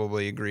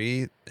probably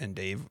agree, and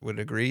Dave would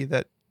agree,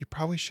 that you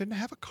probably shouldn't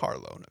have a car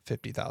loan at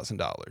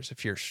 $50,000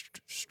 if you're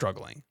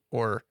struggling.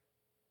 Or,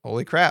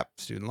 holy crap,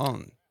 student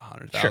loan,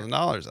 $100,000.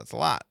 Sure. That's a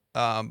lot.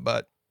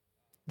 But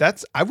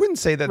I wouldn't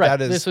say that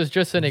that is. This was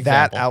just an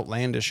example. That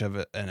outlandish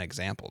of an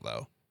example,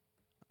 though.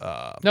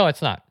 No,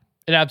 it's not.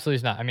 It absolutely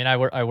is not. I mean,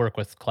 I work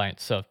with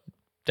clients, so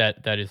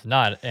that is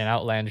not an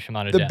outlandish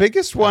amount of debt. The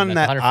biggest one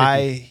that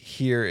I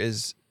hear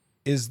is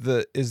is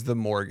the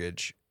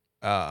mortgage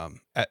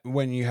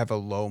when you have a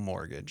low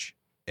mortgage,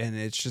 and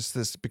it's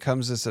just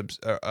becomes this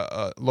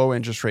low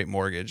interest rate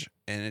mortgage,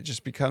 and it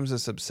just becomes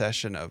this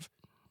obsession of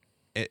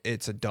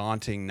it's a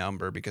daunting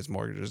number because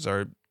mortgages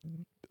are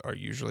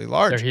usually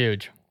large. They're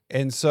huge.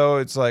 And so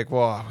it's like,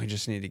 well, we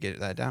just need to get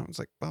that down. It's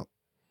like, well,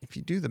 if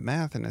you do the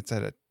math and it's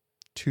at a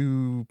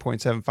 2.75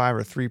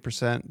 or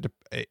 3%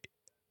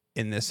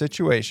 in this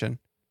situation,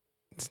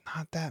 it's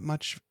not that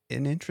much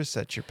in interest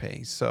that you're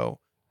paying. So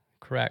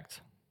correct.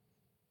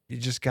 You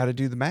just got to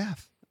do the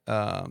math.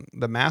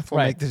 The math will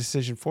make the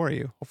decision for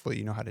you. Hopefully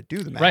you know how to do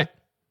the math.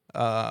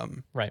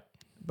 Right.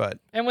 But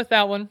with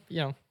that one,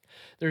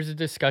 there's a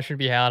discussion to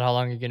be had. How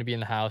long are you going to be in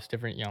the house?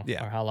 Different,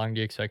 or how long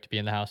do you expect to be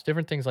in the house?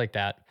 Different things like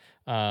that.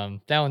 That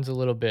one's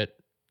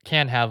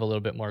can have a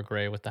little bit more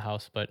gray with the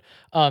house, but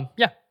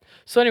yeah.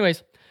 So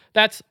anyways,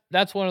 that's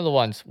one of the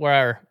ones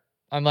where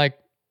I'm like,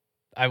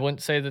 I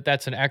wouldn't say that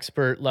that's an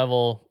expert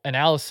level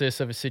analysis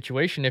of a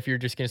situation if you're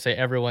just going to say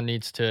everyone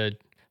needs to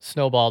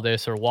snowball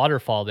this or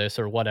waterfall this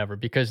or whatever,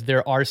 because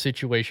there are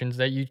situations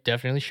that you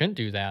definitely shouldn't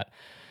do that.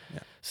 Yeah.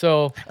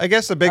 So I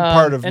guess a big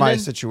part of my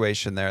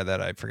situation there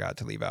that I forgot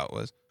to leave out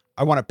was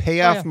I want to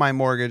pay off my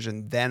mortgage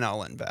and then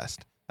I'll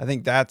invest. I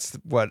think that's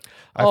what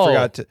I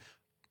forgot to.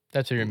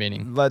 That's what you're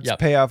meaning. Let's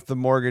pay off the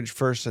mortgage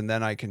first, and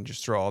then I can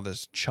just throw all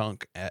this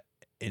chunk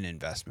in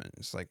investment.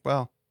 It's like,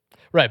 well.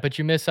 Right, but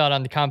you miss out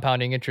on the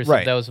compounding interest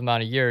of those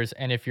amount of years.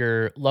 And if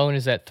your loan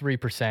is at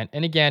 3%,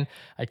 and again,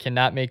 I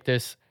cannot make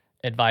this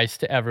advice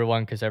to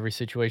everyone because every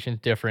situation is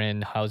different,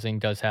 and housing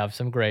does have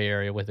some gray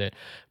area with it.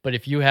 But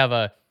if you have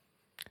a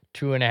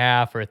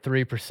 2.5 or a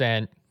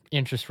 3%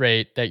 interest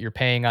rate that you're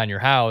paying on your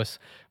house,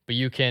 but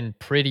you can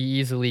pretty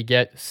easily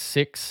get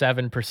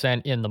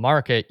 6-7% in the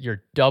market,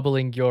 you're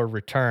doubling your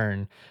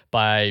return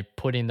by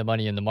putting the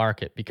money in the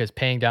market, because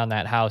paying down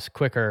that house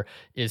quicker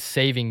is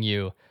saving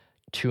you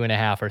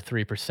 2.5 or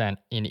 3%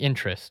 in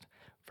interest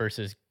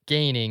versus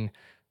gaining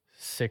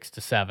 6 to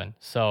 7.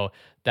 So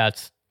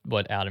that's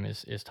what Adam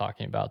is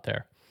talking about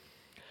there.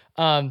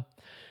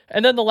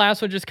 And then the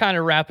last one, just kind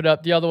of wrap it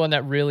up. The other one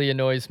that really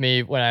annoys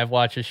me when I've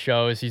watched his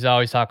shows, he's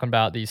always talking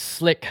about these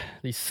slick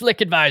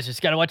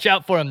advisors. Got to watch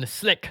out for them. The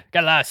slick,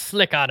 got a lot of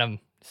slick on them.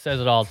 Says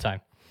it all the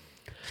time.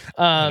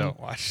 I don't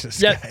watch this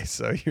guy,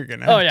 so you're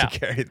gonna have to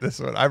carry this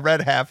one. I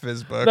read half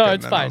his book,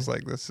 and then I was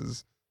like, "This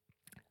is."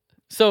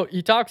 So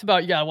he talks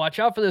about you got to watch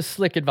out for the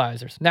slick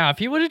advisors. Now, if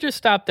he would have just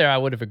stopped there, I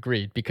would have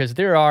agreed, because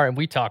there are, and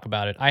we talk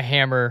about it, I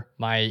hammer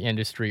my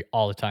industry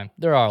all the time.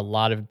 There are a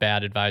lot of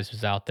bad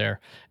advisors out there,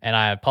 and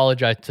I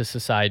apologize to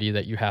society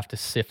that you have to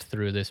sift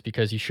through this,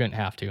 because you shouldn't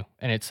have to,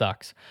 and it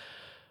sucks.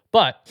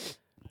 But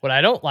what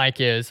I don't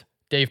like is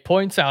Dave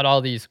points out all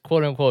these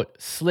quote unquote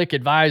slick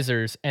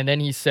advisors, and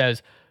then he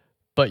says,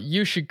 but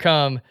you should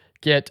come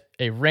get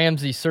a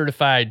Ramsey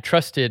certified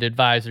trusted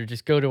advisor.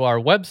 Just go to our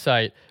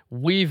website.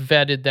 We've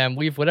vetted them.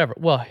 We've whatever.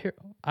 Well, here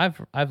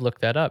I've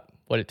looked that up,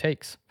 what it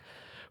takes.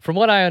 From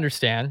what I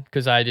understand,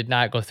 because I did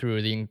not go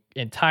through the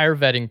entire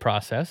vetting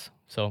process.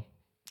 So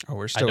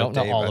we're still with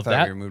Dave. I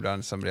thought we moved on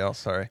to somebody else.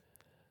 Sorry.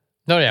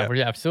 No,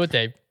 we're still with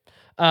Dave.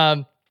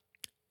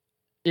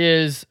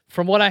 Is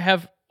from what I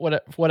have,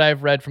 what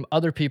I've read from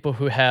other people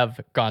who have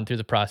gone through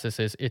the process,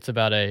 is it's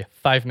about a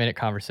 5-minute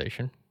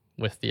conversation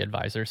with the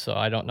advisor. So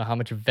I don't know how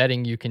much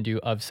vetting you can do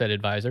of said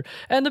advisor.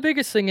 And the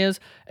biggest thing is,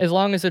 as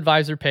long as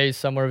advisor pays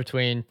somewhere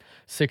between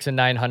 $600 and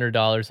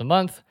 $900 a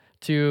month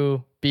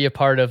to be a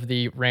part of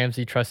the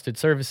Ramsey Trusted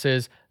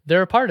Services,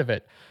 they're a part of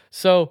it.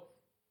 So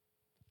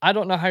I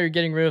don't know how you're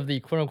getting rid of the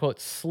quote unquote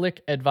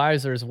slick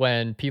advisors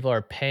when people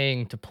are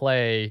paying to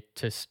play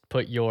to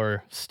put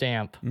your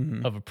stamp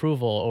of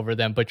approval over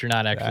them, but you're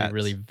not actually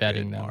really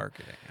vetting them.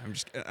 Marketing. I'm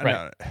just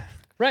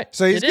right.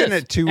 So he's getting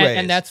it two ways.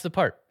 And that's the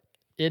part.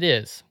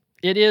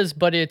 It is,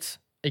 but it's,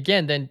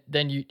 again,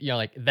 then you know,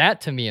 like,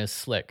 that to me is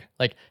slick.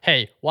 Like,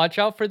 hey, watch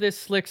out for this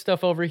slick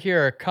stuff over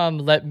here. Come,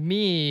 let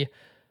me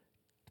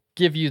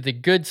give you the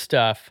good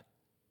stuff,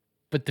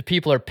 but the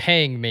people are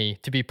paying me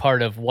to be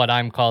part of what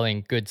I'm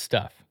calling good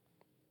stuff.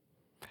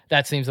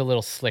 That seems a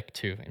little slick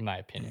too, in my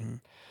opinion. Mm-hmm.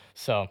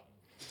 So,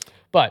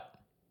 but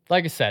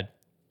like I said,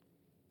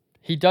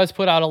 he does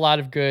put out a lot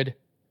of good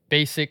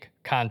basic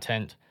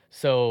content.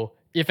 So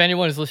if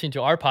anyone is listening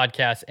to our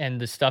podcast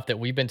and the stuff that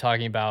we've been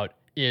talking about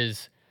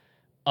is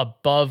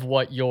above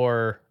what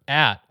you're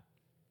at,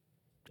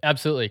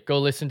 absolutely go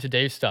listen to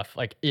Dave's stuff.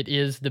 Like, it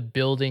is the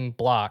building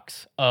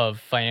blocks of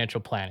financial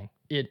planning.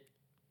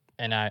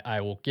 And I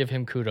will give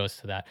him kudos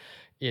to that.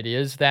 It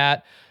is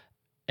that.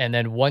 And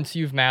then once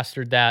you've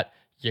mastered that,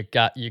 you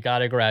got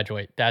to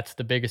graduate. That's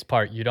the biggest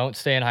part. You don't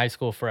stay in high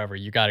school forever.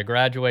 You got to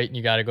graduate, and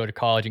you got to go to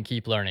college and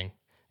keep learning,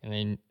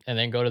 and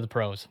then go to the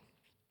pros.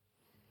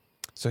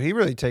 So he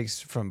really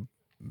takes from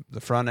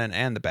the front end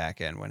and the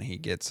back end when he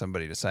gets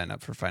somebody to sign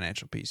up for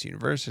Financial Peace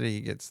University.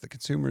 He gets the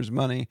consumer's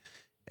money,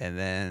 and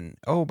then,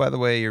 oh, by the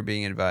way, you're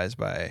being advised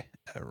by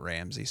a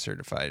Ramsey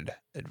certified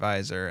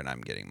advisor, and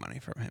I'm getting money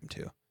from him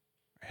too,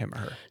 him or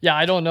her. Yeah,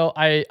 I don't know.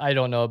 I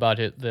don't know about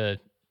it.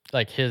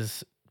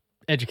 His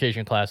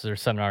education classes or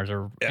seminars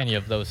or any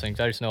of those things.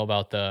 I just know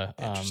about the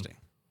Interesting.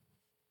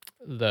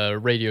 the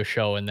radio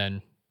show and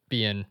then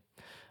being,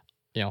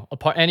 a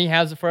part. And he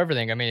has it for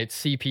everything. I mean, it's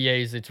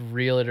CPAs, it's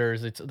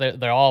realtors,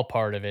 they're all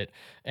part of it.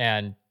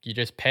 And you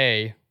just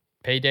pay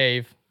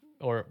Dave,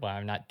 or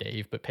well, not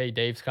Dave, but pay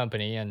Dave's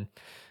company,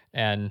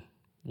 and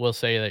we'll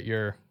say that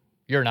you're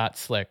not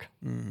slick.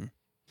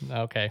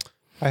 Okay.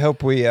 I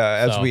hope we,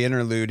 as we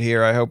interlude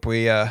here, I hope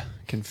we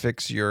can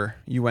fix you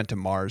went to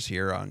Mars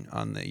here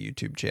on the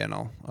YouTube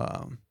channel.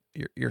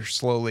 You're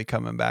slowly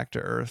coming back to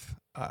Earth.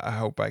 I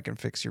hope I can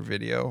fix your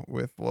video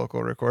with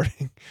local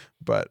recording,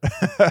 but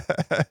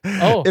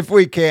if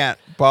we can't,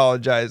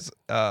 apologize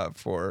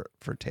for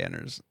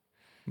Tanner's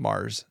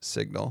Mars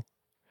signal.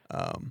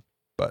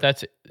 But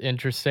that's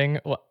interesting.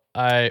 Well,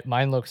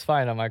 mine looks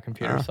fine on my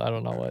computer, so I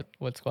don't know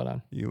what's going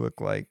on. You look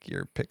like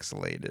you're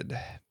pixelated,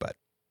 but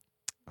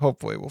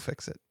hopefully we'll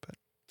fix it. But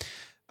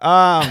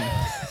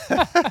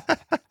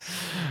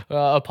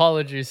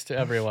apologies to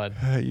everyone.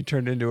 You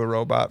turned into a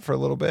robot for a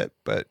little bit,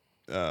 but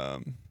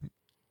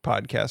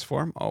podcast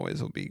form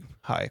always will be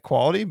high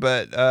quality.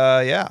 But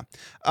yeah.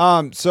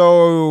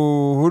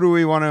 So who do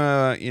we want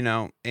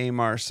to aim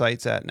our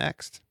sights at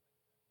next?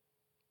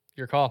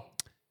 Your call.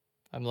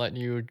 I'm letting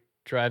you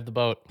drive the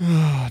boat.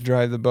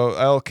 Drive the boat.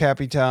 El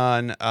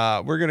Capitan.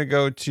 We're going to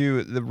go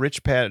to the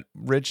Rich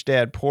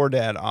Dad, Poor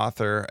Dad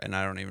author, and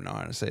I don't even know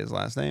how to say his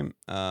last name.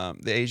 The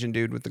Asian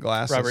dude with the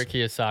glasses. Robert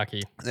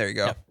Kiyosaki. There you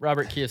go. Yep,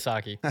 Robert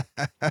Kiyosaki.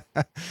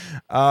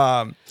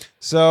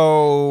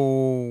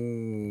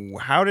 So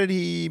how did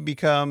he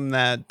become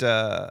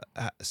that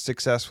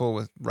successful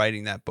with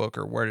writing that book,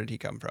 or where did he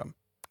come from?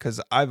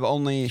 Because I've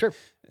only... Sure.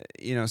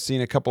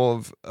 Seen a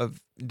couple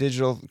of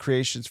digital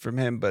creations from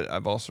him, but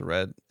I've also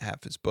read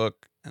half his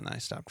book, and I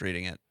stopped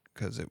reading it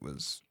because it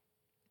was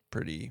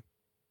pretty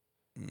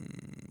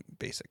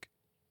basic.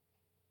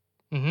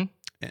 Mm-hmm.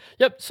 Yeah.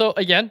 Yep. So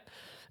again,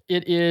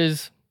 it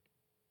is.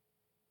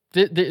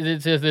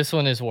 This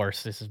one is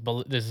worse. This is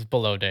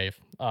below Dave.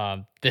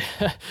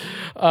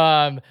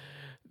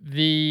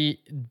 The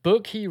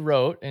book he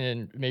wrote,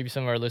 and maybe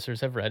some of our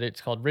listeners have read it, it's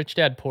called Rich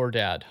Dad, Poor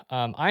Dad.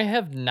 I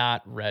have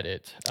not read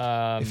it.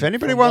 If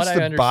anybody wants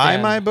to buy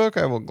my book,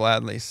 I will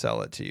gladly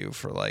sell it to you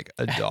for like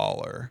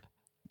 $1.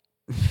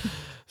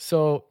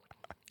 So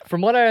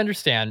from what I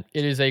understand,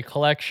 it is a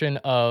collection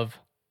of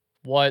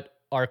what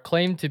are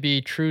claimed to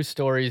be true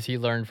stories he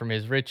learned from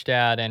his rich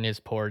dad and his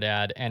poor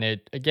dad. And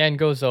it, again,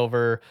 goes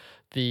over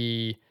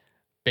the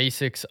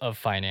basics of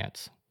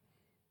finance.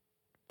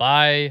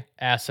 Buy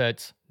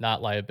assets,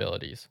 not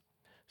liabilities.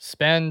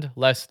 Spend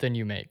less than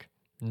you make.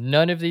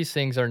 None of these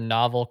things are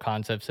novel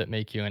concepts that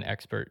make you an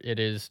expert. It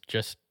is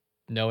just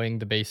knowing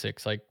the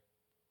basics. Like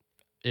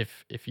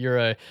if you're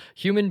a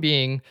human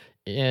being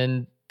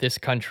in this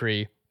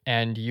country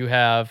and you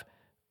have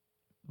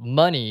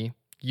money,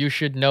 you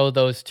should know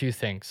those two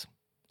things.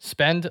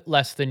 Spend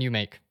less than you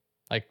make.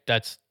 Like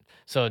that's,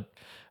 so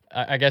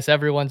I guess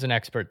everyone's an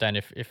expert then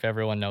if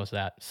everyone knows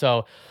that.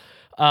 So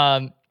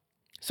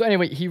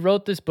anyway, he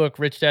wrote this book,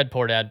 Rich Dad,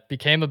 Poor Dad,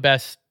 became a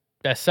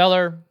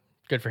bestseller.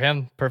 Good for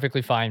him.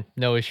 Perfectly fine.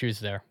 No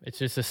issues there. It's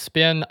just a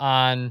spin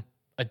on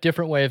a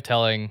different way of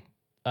telling,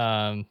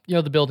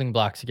 the building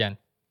blocks again.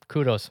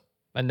 Kudos.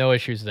 And no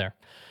issues there.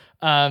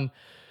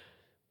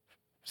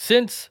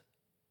 Since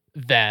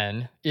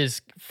then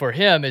for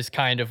him is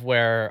kind of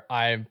where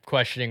I'm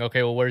questioning,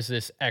 okay, well, where's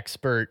this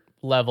expert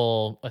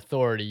level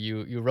authority?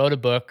 You wrote a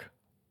book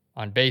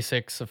on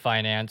basics of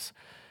finance,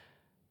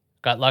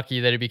 got lucky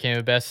that it became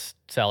a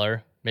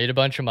bestseller, made a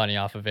bunch of money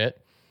off of it,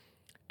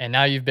 and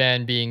now you've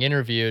been being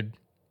interviewed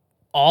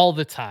all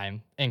the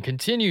time and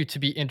continue to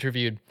be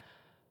interviewed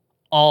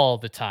all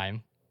the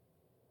time,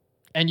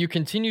 and you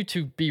continue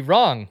to be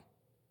wrong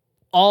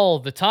all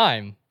the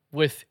time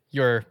with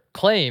your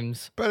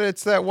claims. But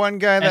it's that one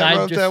guy that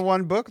wrote that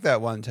one book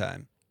that one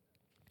time.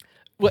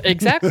 Well,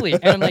 exactly.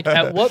 And I'm like,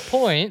 at what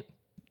point?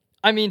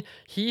 I mean,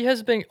 he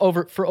has been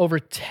for over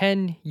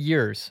 10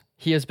 years.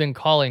 He has been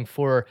calling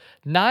for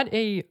not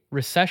a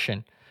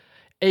recession,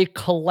 a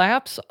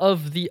collapse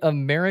of the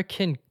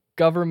American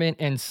government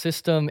and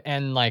system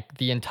and like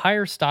the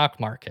entire stock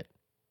market.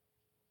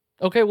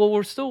 Okay, well,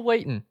 we're still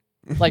waiting.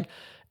 Like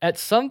at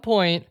some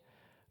point,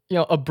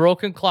 a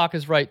broken clock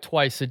is right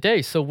twice a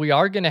day. So we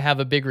are going to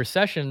have a big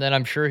recession. Then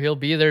I'm sure he'll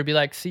be there and be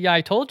like, see,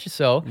 I told you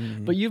so.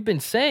 Mm-hmm. But you've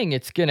been saying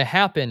it's going to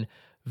happen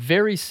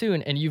very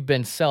soon. And you've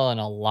been selling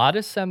a lot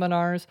of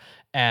seminars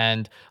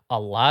and a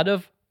lot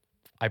of,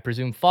 I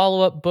presume,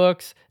 follow-up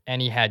books.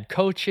 And he had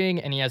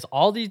coaching and he has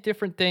all these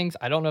different things.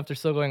 I don't know if they're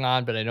still going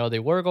on, but I know they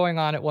were going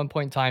on at one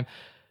point in time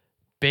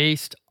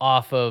based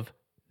off of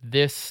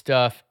this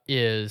stuff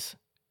is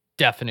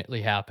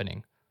definitely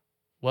happening.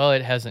 Well,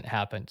 it hasn't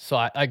happened.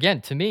 So again,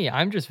 to me,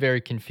 I'm just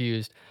very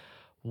confused.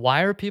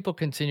 Why are people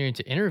continuing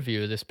to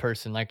interview this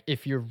person? Like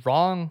if you're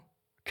wrong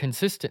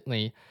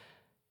consistently,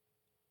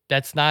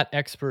 that's not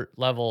expert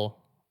level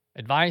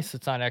advice.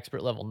 It's not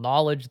expert level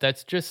knowledge.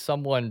 That's just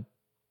someone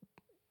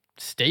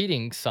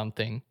stating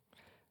something.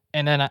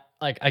 And then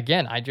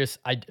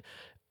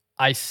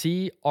I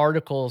see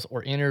articles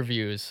or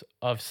interviews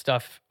of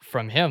stuff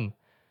from him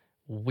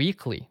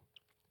weekly.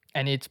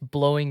 And it's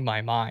blowing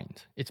my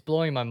mind. It's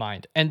blowing my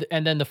mind. And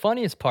then the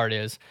funniest part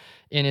is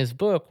in his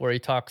book where he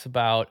talks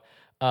about,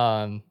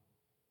 the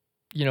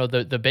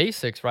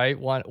basics, right?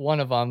 One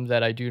of them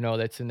that I do know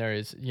that's in there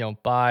is,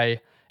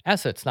 buy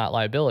assets, not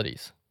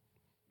liabilities.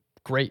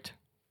 Great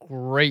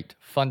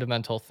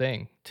fundamental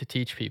thing to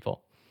teach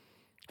people.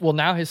 Well,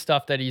 now his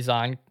stuff that he's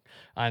on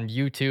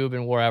YouTube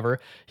and wherever,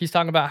 he's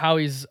talking about how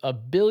he's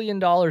 $1 billion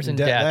in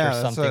debt or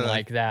something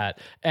like that.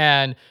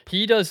 And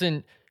he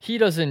doesn't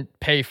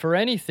pay for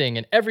anything,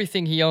 and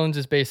everything he owns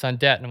is based on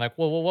debt. And I'm like,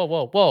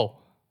 whoa.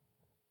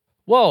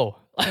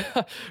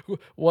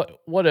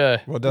 what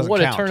a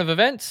turn of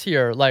events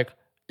here. Like,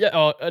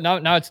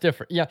 now it's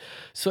different. Yeah.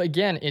 So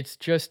again, it's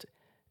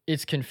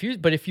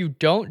confused. But if you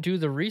don't do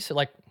the research,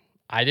 like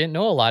I didn't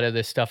know a lot of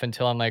this stuff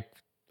until I'm like,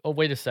 oh,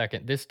 wait a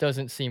second, this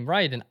doesn't seem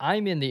right. And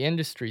I'm in the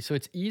industry, so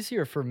it's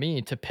easier for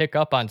me to pick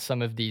up on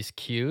some of these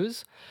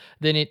cues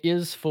than it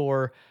is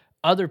for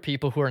other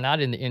people who are not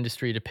in the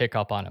industry to pick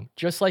up on them.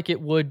 Just like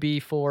it would be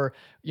for,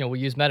 we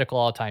use medical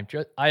all the time.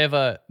 I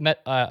have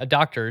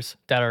doctors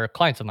that are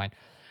clients of mine.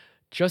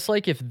 Just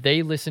like if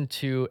they listen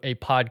to a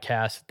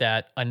podcast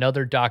that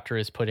another doctor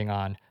is putting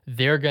on,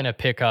 they're going to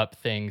pick up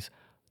things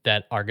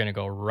that are going to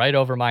go right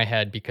over my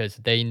head because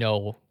they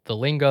know the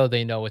lingo,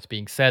 they know what's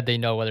being said, they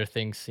know whether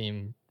things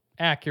seem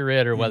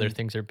accurate or whether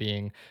things are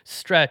being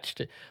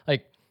stretched.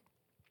 Like,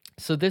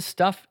 so this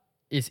stuff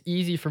is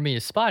easy for me to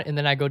spot. And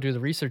then I go do the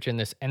research in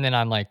this, and then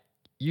I'm like,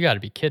 you got to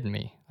be kidding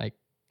me. Like,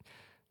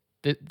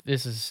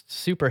 this is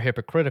super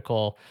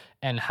hypocritical.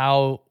 And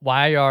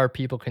why are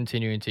people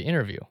continuing to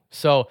interview?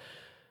 So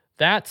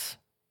that's,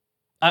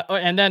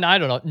 and then I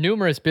don't know,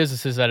 numerous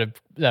businesses that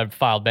have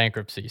filed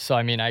bankruptcy. So,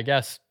 I mean, I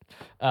guess,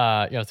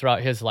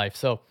 throughout his life.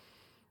 So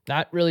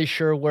not really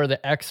sure where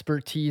the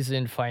expertise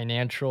in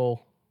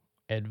financial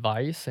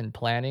advice and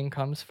planning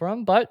comes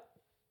from, but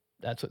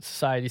that's what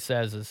society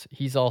says is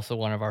he's also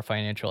one of our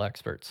financial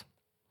experts.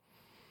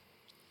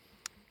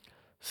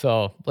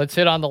 So let's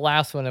hit on the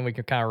last one and we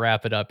can kind of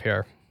wrap it up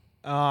here.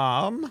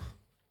 Bitcoin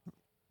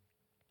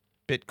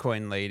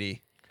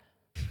lady.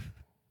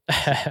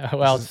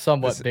 Well,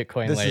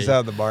 Bitcoin lady. This is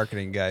how the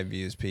marketing guy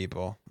views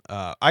people.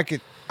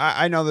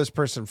 I know this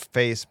person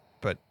face,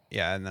 but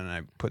yeah, and then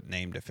I put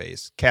name to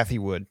face. Cathie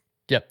Wood.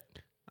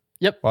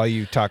 Yep. While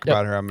you talk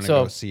about her, I'm going to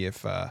go see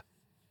if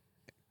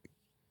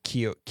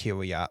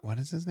Kiyosaki. What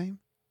is his name?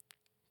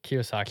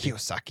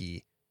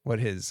 Kiyosaki.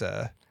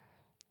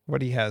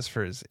 What he has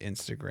for his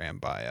Instagram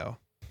bio.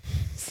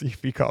 See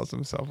if he calls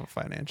himself a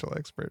financial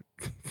expert.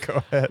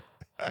 Go ahead.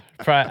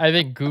 I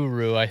think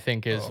guru,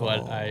 is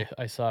what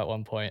I saw at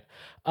one point.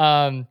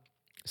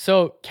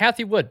 So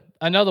Cathie Wood,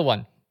 another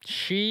one.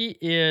 She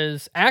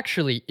is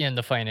actually in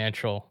the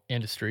financial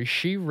industry.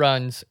 She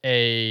runs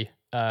she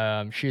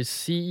is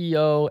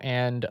CEO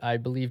and I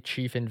believe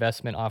chief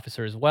investment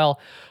officer as well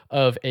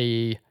of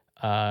a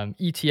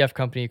ETF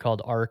company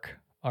called ARK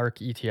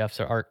ETFs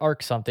or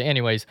ARK something.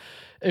 Anyways,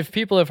 if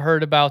people have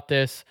heard about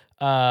this,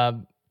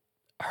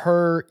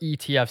 her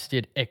ETFs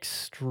did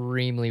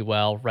extremely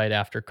well right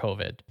after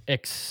COVID.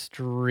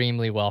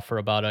 Extremely well for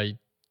about a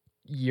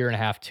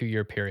 1.5 to 2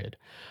 year period.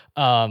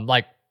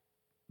 Like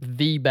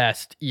the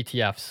best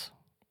ETFs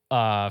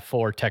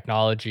for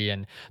technology,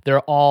 and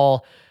they're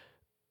all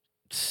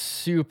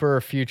super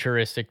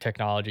futuristic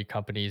technology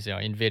companies.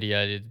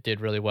 Nvidia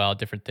did really well,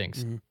 different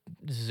things.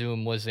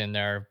 Zoom was in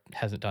there,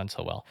 hasn't done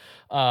so well.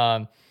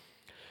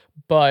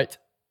 But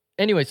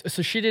anyways,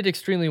 so she did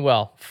extremely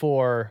well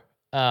for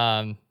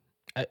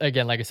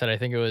again, like I said, I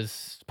think it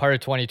was part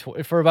of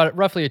 2020 for about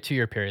roughly a 2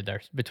 year period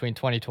there between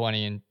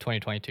 2020 and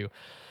 2022.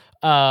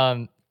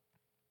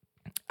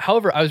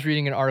 However, I was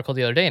reading an article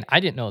the other day and I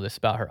didn't know this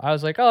about her. I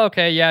was like, oh,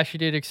 okay, yeah, she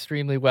did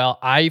extremely well.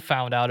 I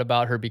found out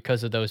about her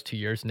because of those 2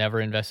 years,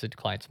 never invested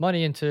clients'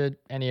 money into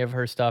any of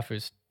her stuff. It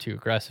was too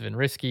aggressive and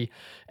risky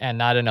and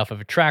not enough of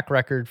a track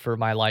record for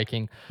my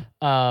liking.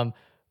 But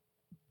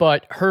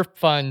her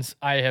funds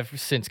I have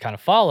since kind of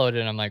followed,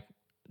 and I'm like,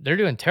 they're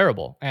doing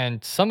terrible.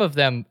 And some of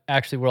them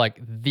actually were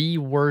like the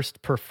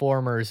worst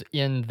performers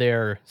in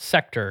their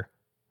sector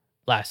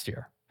last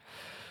year.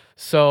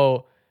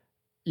 So,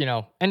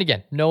 and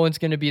again, no one's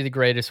going to be the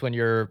greatest when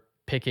you're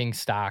picking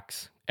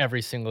stocks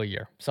every single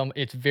year.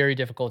 It's very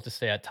difficult to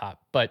stay at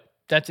top, but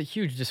that's a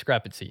huge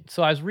discrepancy.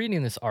 So I was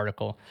reading this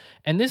article,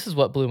 and this is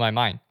what blew my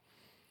mind.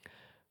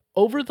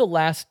 Over the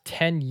last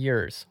 10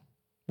 years,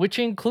 which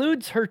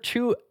includes her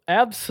 2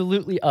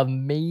 absolutely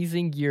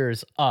amazing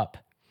years up,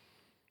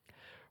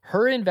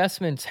 her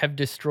investments have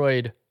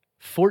destroyed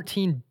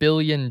 $14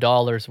 billion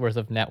worth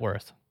of net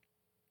worth.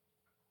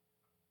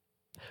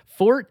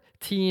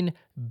 $14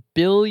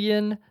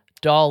 billion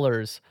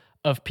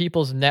of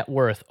people's net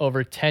worth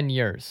over 10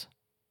 years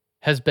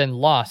has been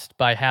lost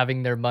by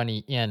having their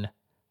money in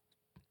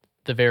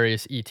the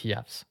various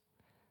ETFs.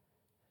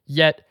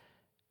 Yet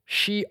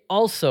she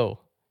also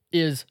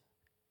is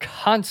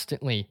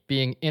constantly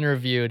being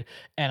interviewed.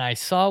 And I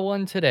saw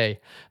one today.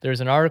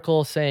 There's an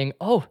article saying,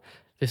 oh,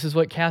 this is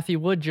what Cathie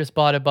Wood just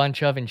bought a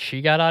bunch of and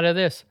she got out of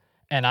this.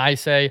 And I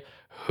say,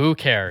 who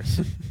cares?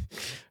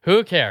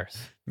 Who cares?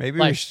 Maybe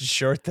we should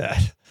short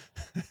that.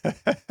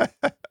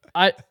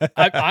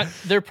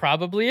 There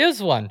probably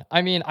is one.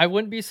 I mean, I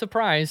wouldn't be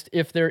surprised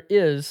if there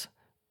is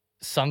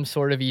some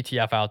sort of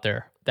ETF out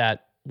there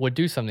that would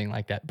do something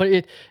like that.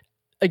 But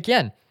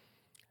again,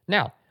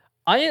 now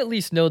I at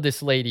least know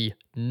this lady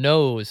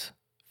knows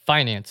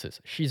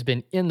finances. She's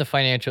been in the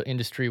financial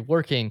industry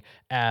working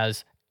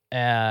as,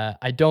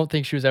 I don't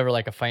think she was ever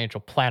like a financial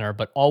planner,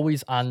 but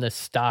always on the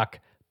stock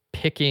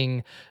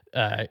picking,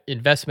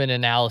 investment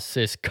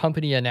analysis,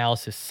 company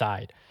analysis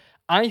side.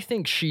 I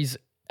think she's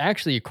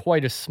actually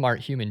quite a smart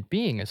human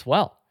being as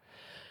well.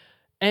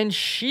 And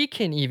she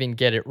can even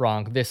get it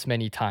wrong this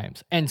many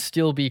times and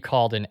still be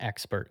called an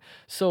expert.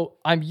 So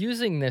I'm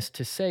using this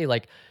to say,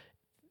 like,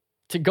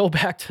 to go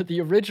back to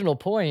the original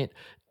point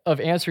of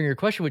answering your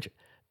question, which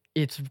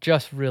it's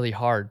just really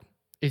hard.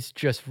 It's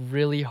just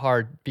really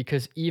hard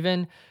because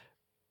even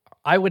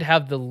I would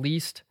have the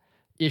least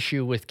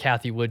issue with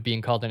Cathie Wood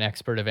being called an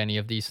expert of any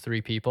of these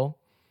three people.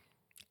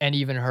 And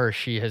even her,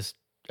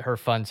 her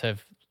funds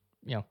have,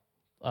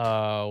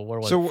 what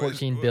was it,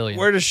 14 billion.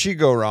 Where does she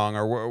go wrong?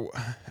 Or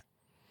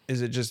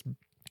is it just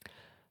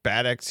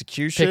bad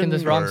execution? Picking the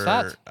wrong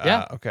stocks.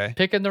 Yeah. Okay.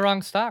 Picking the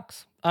wrong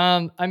stocks.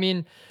 I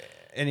mean,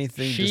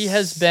 anything she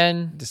has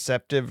been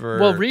deceptive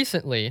or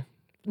recently.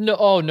 No.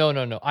 Oh, no.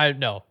 No.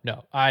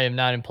 I am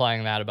not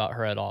implying that about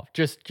her at all.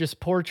 Just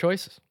poor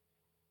choices.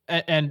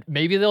 And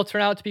maybe they'll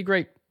turn out to be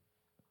great.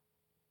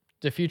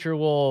 The future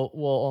will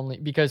only,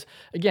 because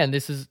again,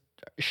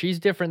 she's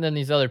different than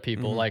these other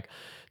people. Mm-hmm. Like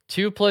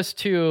 2 +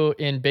 2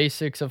 in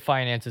basics of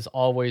finance is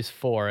always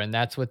 4. And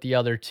that's what the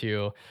other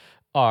two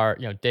are,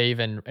 Dave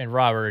and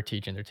Robert are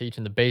teaching. They're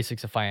teaching the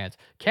basics of finance.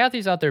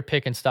 Cathie's out there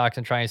picking stocks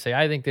and trying to say,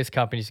 I think this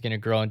company's going to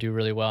grow and do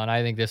really well. And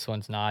I think this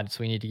one's not.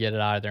 So we need to get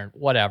it out of there and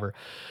whatever.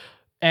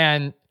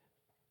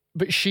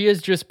 But she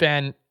has just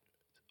been,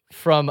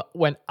 from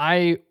when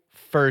I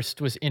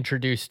first was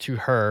introduced to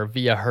her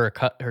via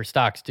her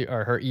stocks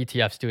or her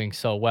ETFs doing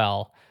so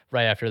well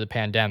right after the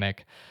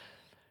pandemic,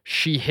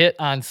 she hit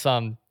on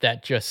some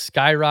that just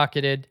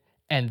skyrocketed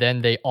and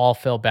then they all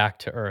fell back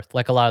to earth,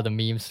 like a lot of the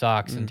meme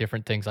stocks and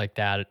different things like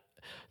that.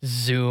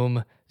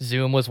 Zoom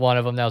was one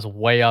of them that was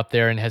way up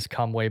there and has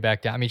come way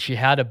back down. I mean, she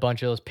had a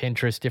bunch of those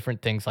Pinterest,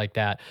 different things like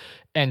that.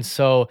 And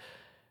so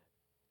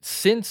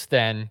since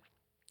then,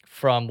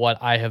 from what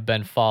I have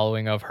been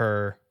following of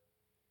her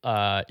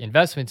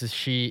investments, is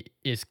she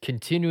is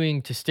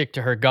continuing to stick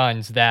to her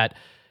guns that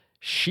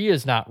she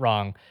is not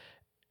wrong.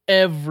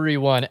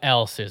 Everyone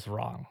else is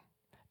wrong.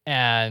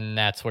 And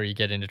that's where you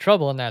get into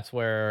trouble. And that's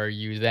where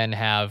you then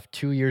have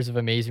 2 years of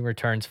amazing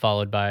returns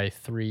followed by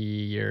 3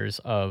 years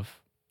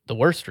of the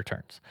worst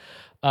returns.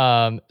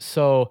 But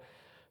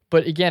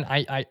again,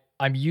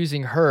 I'm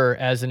using her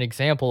as an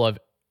example of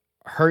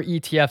her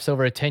ETFs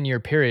over a 10-year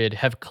period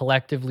have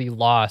collectively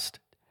lost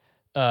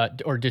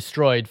or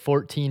destroyed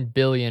 14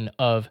 billion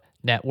of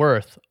net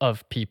worth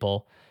of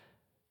people.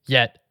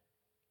 Yet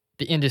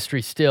the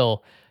industry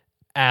still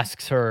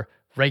asks her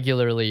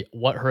regularly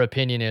what her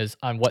opinion is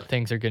on what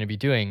things are going to be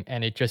doing.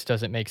 And it just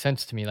doesn't make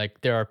sense to me. Like,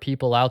 there are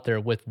people out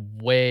there with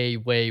way,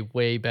 way,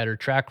 way better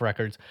track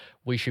records.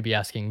 We should be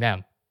asking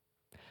them.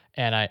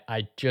 And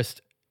I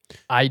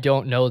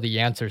don't know the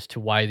answers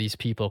to why these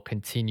people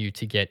continue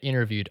to get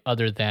interviewed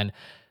other than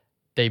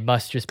they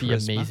must just be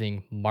charisma.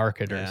 Amazing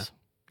marketers.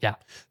 Yeah.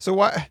 So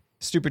why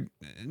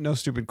no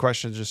stupid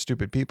questions, just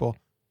stupid people.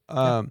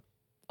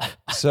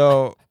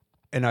 So,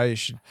 and I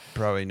should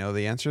probably know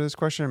the answer to this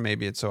question.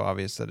 Maybe it's so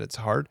obvious that it's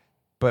hard,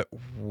 but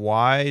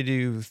why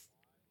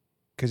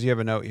because you have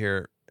a note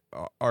here,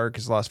 ARK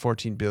has lost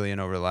 14 billion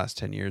over the last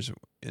 10 years.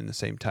 In the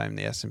same time,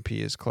 the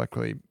S&P has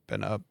collectively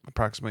been up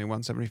approximately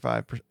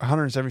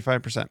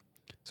 175%.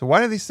 So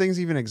why do these things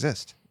even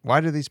exist? Why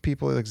do these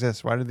people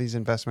exist? Why do these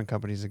investment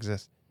companies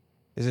exist?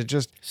 Is it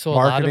just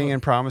marketing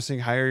and promising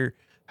higher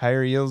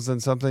yields than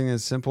something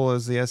as simple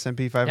as the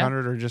S&P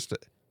 500, or just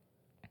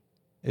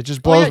it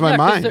just blows my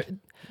mind?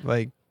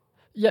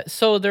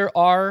 So there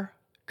are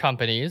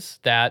companies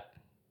that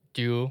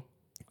do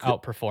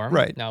outperform.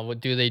 Right. Now,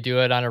 do they do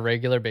it on a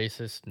regular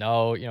basis?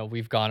 No,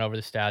 we've gone over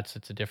the stats.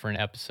 It's a different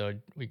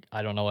episode.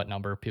 I don't know what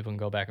number. People can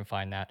go back and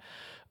find that,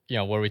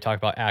 where we talk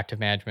about active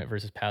management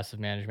versus passive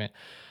management.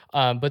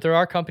 But there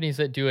are companies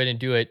that do it and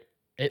do it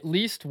at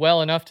least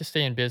well enough to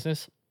stay in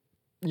business,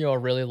 a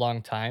really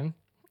long time.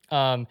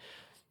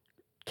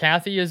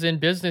 Cathie is in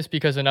business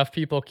because enough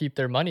people keep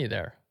their money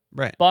there.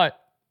 Right. But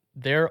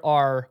there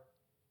are,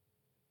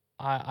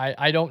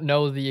 I don't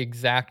know the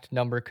exact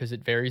number because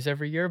it varies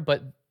every year,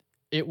 but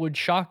it would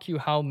shock you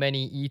how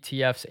many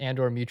ETFs and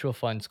or mutual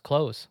funds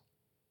close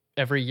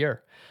every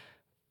year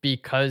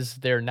because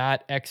they're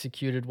not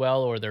executed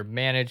well, or they're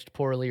managed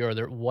poorly, or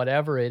they're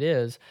whatever it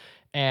is.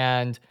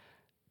 And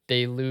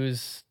they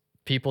lose,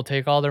 people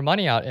take all their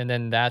money out. And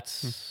then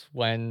that's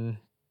when,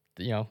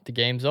 the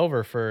game's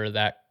over for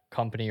that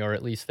company, or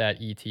at least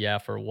that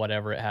ETF or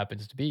whatever it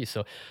happens to be.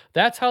 So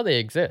that's how they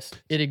exist.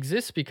 It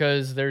exists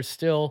because there's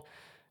still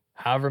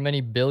however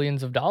many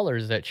billions of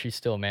dollars that she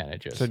still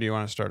manages. So do you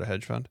want to start a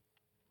hedge fund?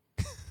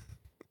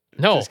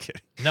 No, Just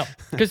kidding. no,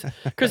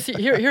 because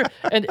here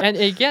and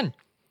again,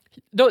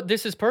 no,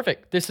 this is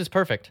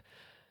perfect.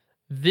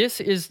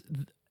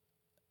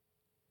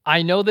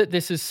 I know that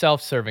this is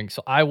self-serving,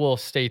 so I will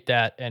state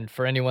that. And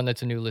for anyone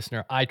that's a new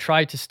listener, I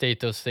try to state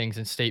those things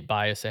and state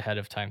bias ahead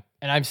of time.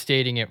 And I'm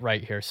stating it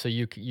right here, so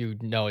you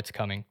know it's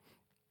coming.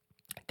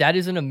 That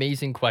is an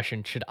amazing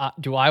question.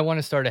 Do I want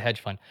to start a hedge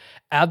fund?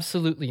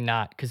 Absolutely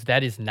not, because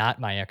that is not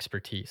my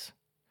expertise.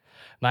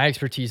 My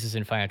expertise is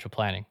in financial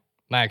planning.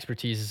 My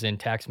expertise is in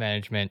tax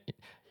management,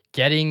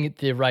 getting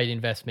the right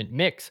investment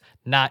mix,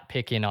 not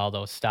picking all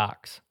those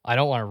stocks. I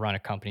don't want to run a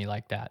company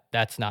like that.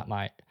 That's not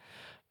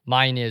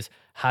mine is,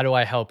 how do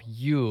I help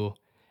you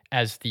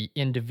as the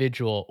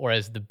individual or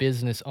as the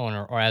business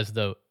owner or as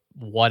the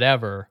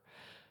whatever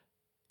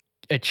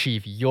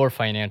achieve your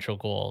financial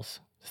goals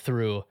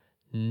through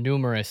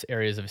numerous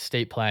areas of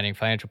estate planning,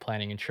 financial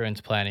planning, insurance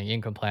planning,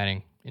 income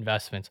planning,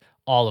 investments,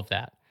 all of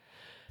that.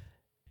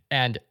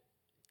 And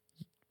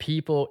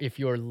people, if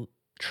you're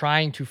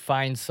trying to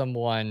find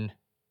someone,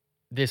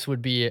 this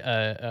would be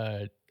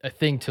a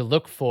thing to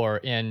look for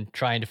in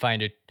trying to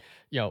find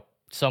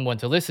someone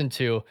to listen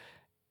to.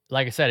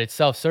 Like I said, it's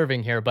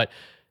self-serving here, but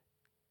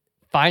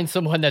find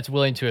someone that's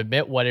willing to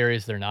admit what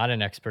areas they're not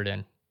an expert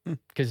in,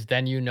 because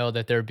then you know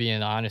that they're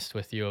being honest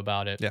with you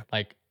about it. Yeah.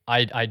 Like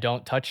I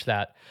don't touch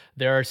that.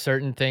 There are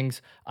certain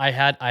things. I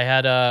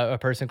had a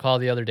person call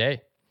the other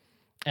day,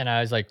 and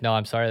I was like, no,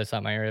 I'm sorry, that's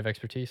not my area of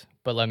expertise,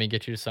 but let me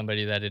get you to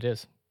somebody that it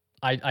is.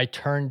 I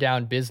turn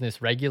down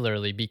business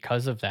regularly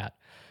because of that.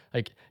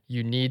 Like,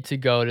 you need to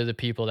go to the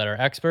people that are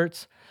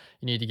experts.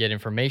 You need to get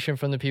information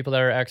from the people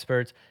that are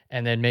experts,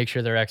 and then make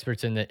sure they're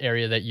experts in the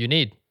area that you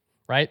need,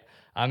 right?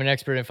 I'm an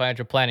expert in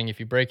financial planning. If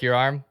you break your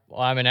arm,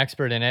 well, I'm an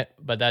expert in it,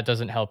 but that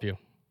doesn't help you.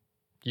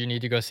 You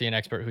need to go see an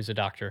expert who's a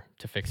doctor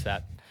to fix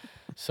that.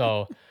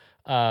 So,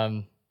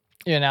 and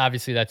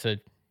obviously that's a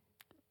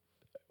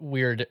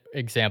weird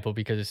example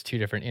because it's two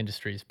different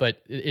industries,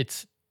 but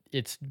it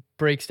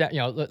breaks down.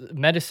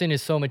 Medicine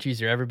is so much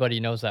easier. Everybody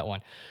knows that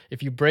one.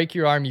 If you break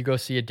your arm, you go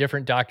see a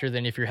different doctor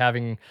than if you're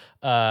having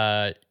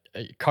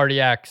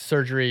cardiac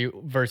surgery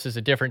versus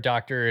a different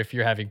doctor. If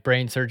you're having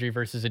brain surgery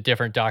versus a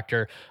different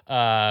doctor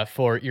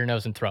for ear,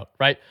 nose, and throat,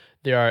 right?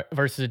 They are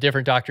versus a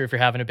different doctor if you're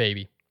having a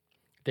baby.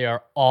 They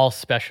are all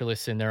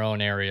specialists in their own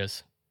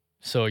areas.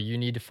 So you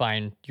need to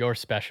find your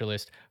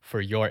specialist for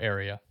your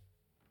area.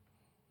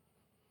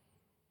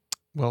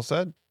 Well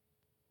said.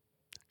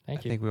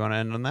 Thank you. I think we want to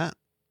end on that.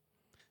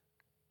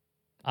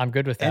 I'm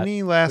good with that.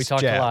 Any last we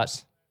talked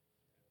jabs?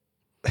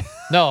 a lot.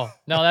 No,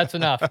 that's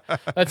enough.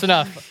 That's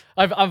enough.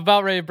 I'm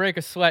about ready to break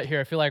a sweat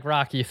here. I feel like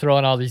Rocky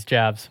throwing all these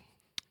jabs.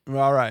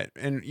 All right.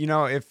 And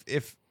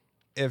if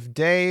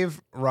Dave,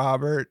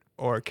 Robert,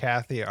 or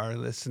Kathy are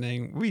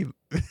listening, we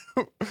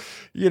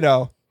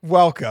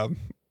welcome.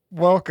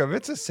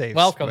 It's a safe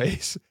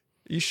space.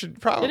 You should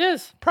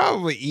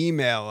probably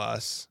email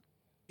us,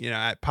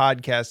 at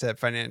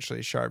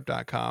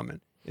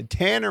podcast@financiallysharp.com, and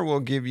Tanner will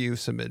give you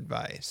some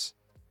advice.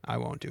 I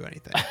won't do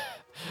anything.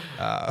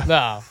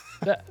 No.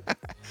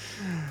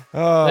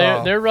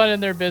 They're running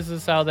their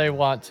business how they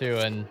want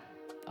to, and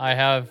I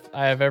have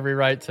every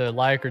right to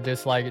like or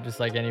dislike it just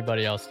like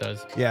anybody else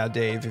does. Yeah,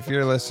 Dave, if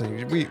you're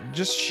listening, we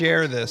just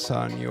share this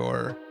on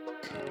your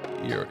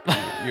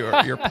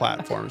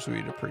platforms.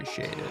 We'd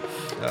appreciate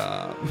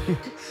it.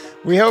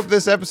 We hope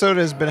this episode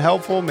has been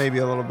helpful, maybe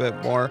a little bit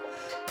more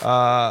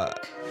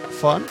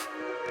fun.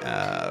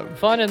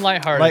 Fun and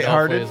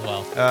lighthearted as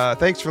well.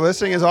 Thanks for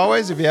listening. As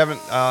always, if you haven't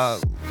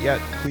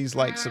yet, please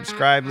like,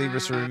 subscribe, leave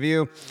us a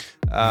review.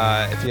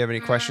 If you have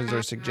any questions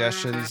or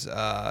suggestions,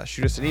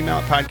 shoot us an email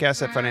at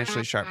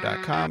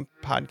podcast@financiallysharp.com,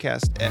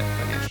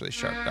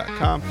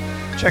 podcast@financiallysharp.com.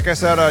 Check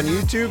us out on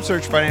YouTube,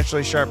 search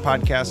Financially Sharp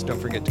Podcast.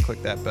 Don't forget to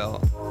click that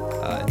bell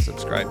and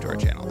subscribe to our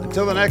channel.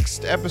 Until the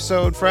next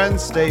episode,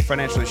 friends, stay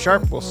financially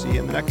sharp. We'll see you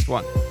in the next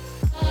one.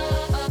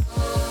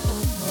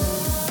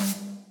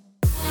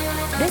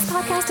 This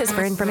podcast is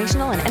for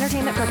informational and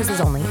entertainment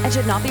purposes only and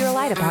should not be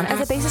relied upon as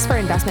a basis for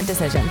investment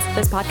decisions.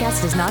 This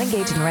podcast does not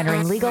engage in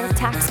rendering legal,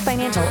 tax,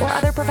 financial, or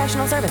other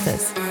professional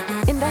services.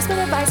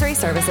 Investment advisory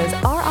services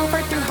are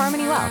offered through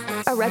Harmony Wealth,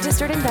 a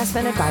registered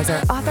investment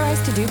advisor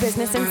authorized to do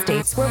business in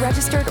states where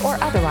registered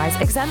or otherwise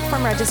exempt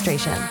from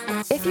registration.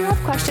 If you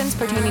have questions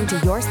pertaining to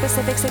your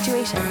specific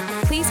situation,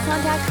 please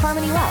contact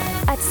Harmony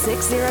Wealth at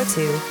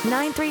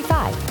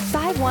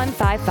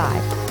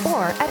 602-935-5155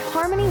 or at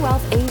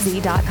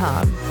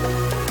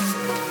harmonywealthaz.com.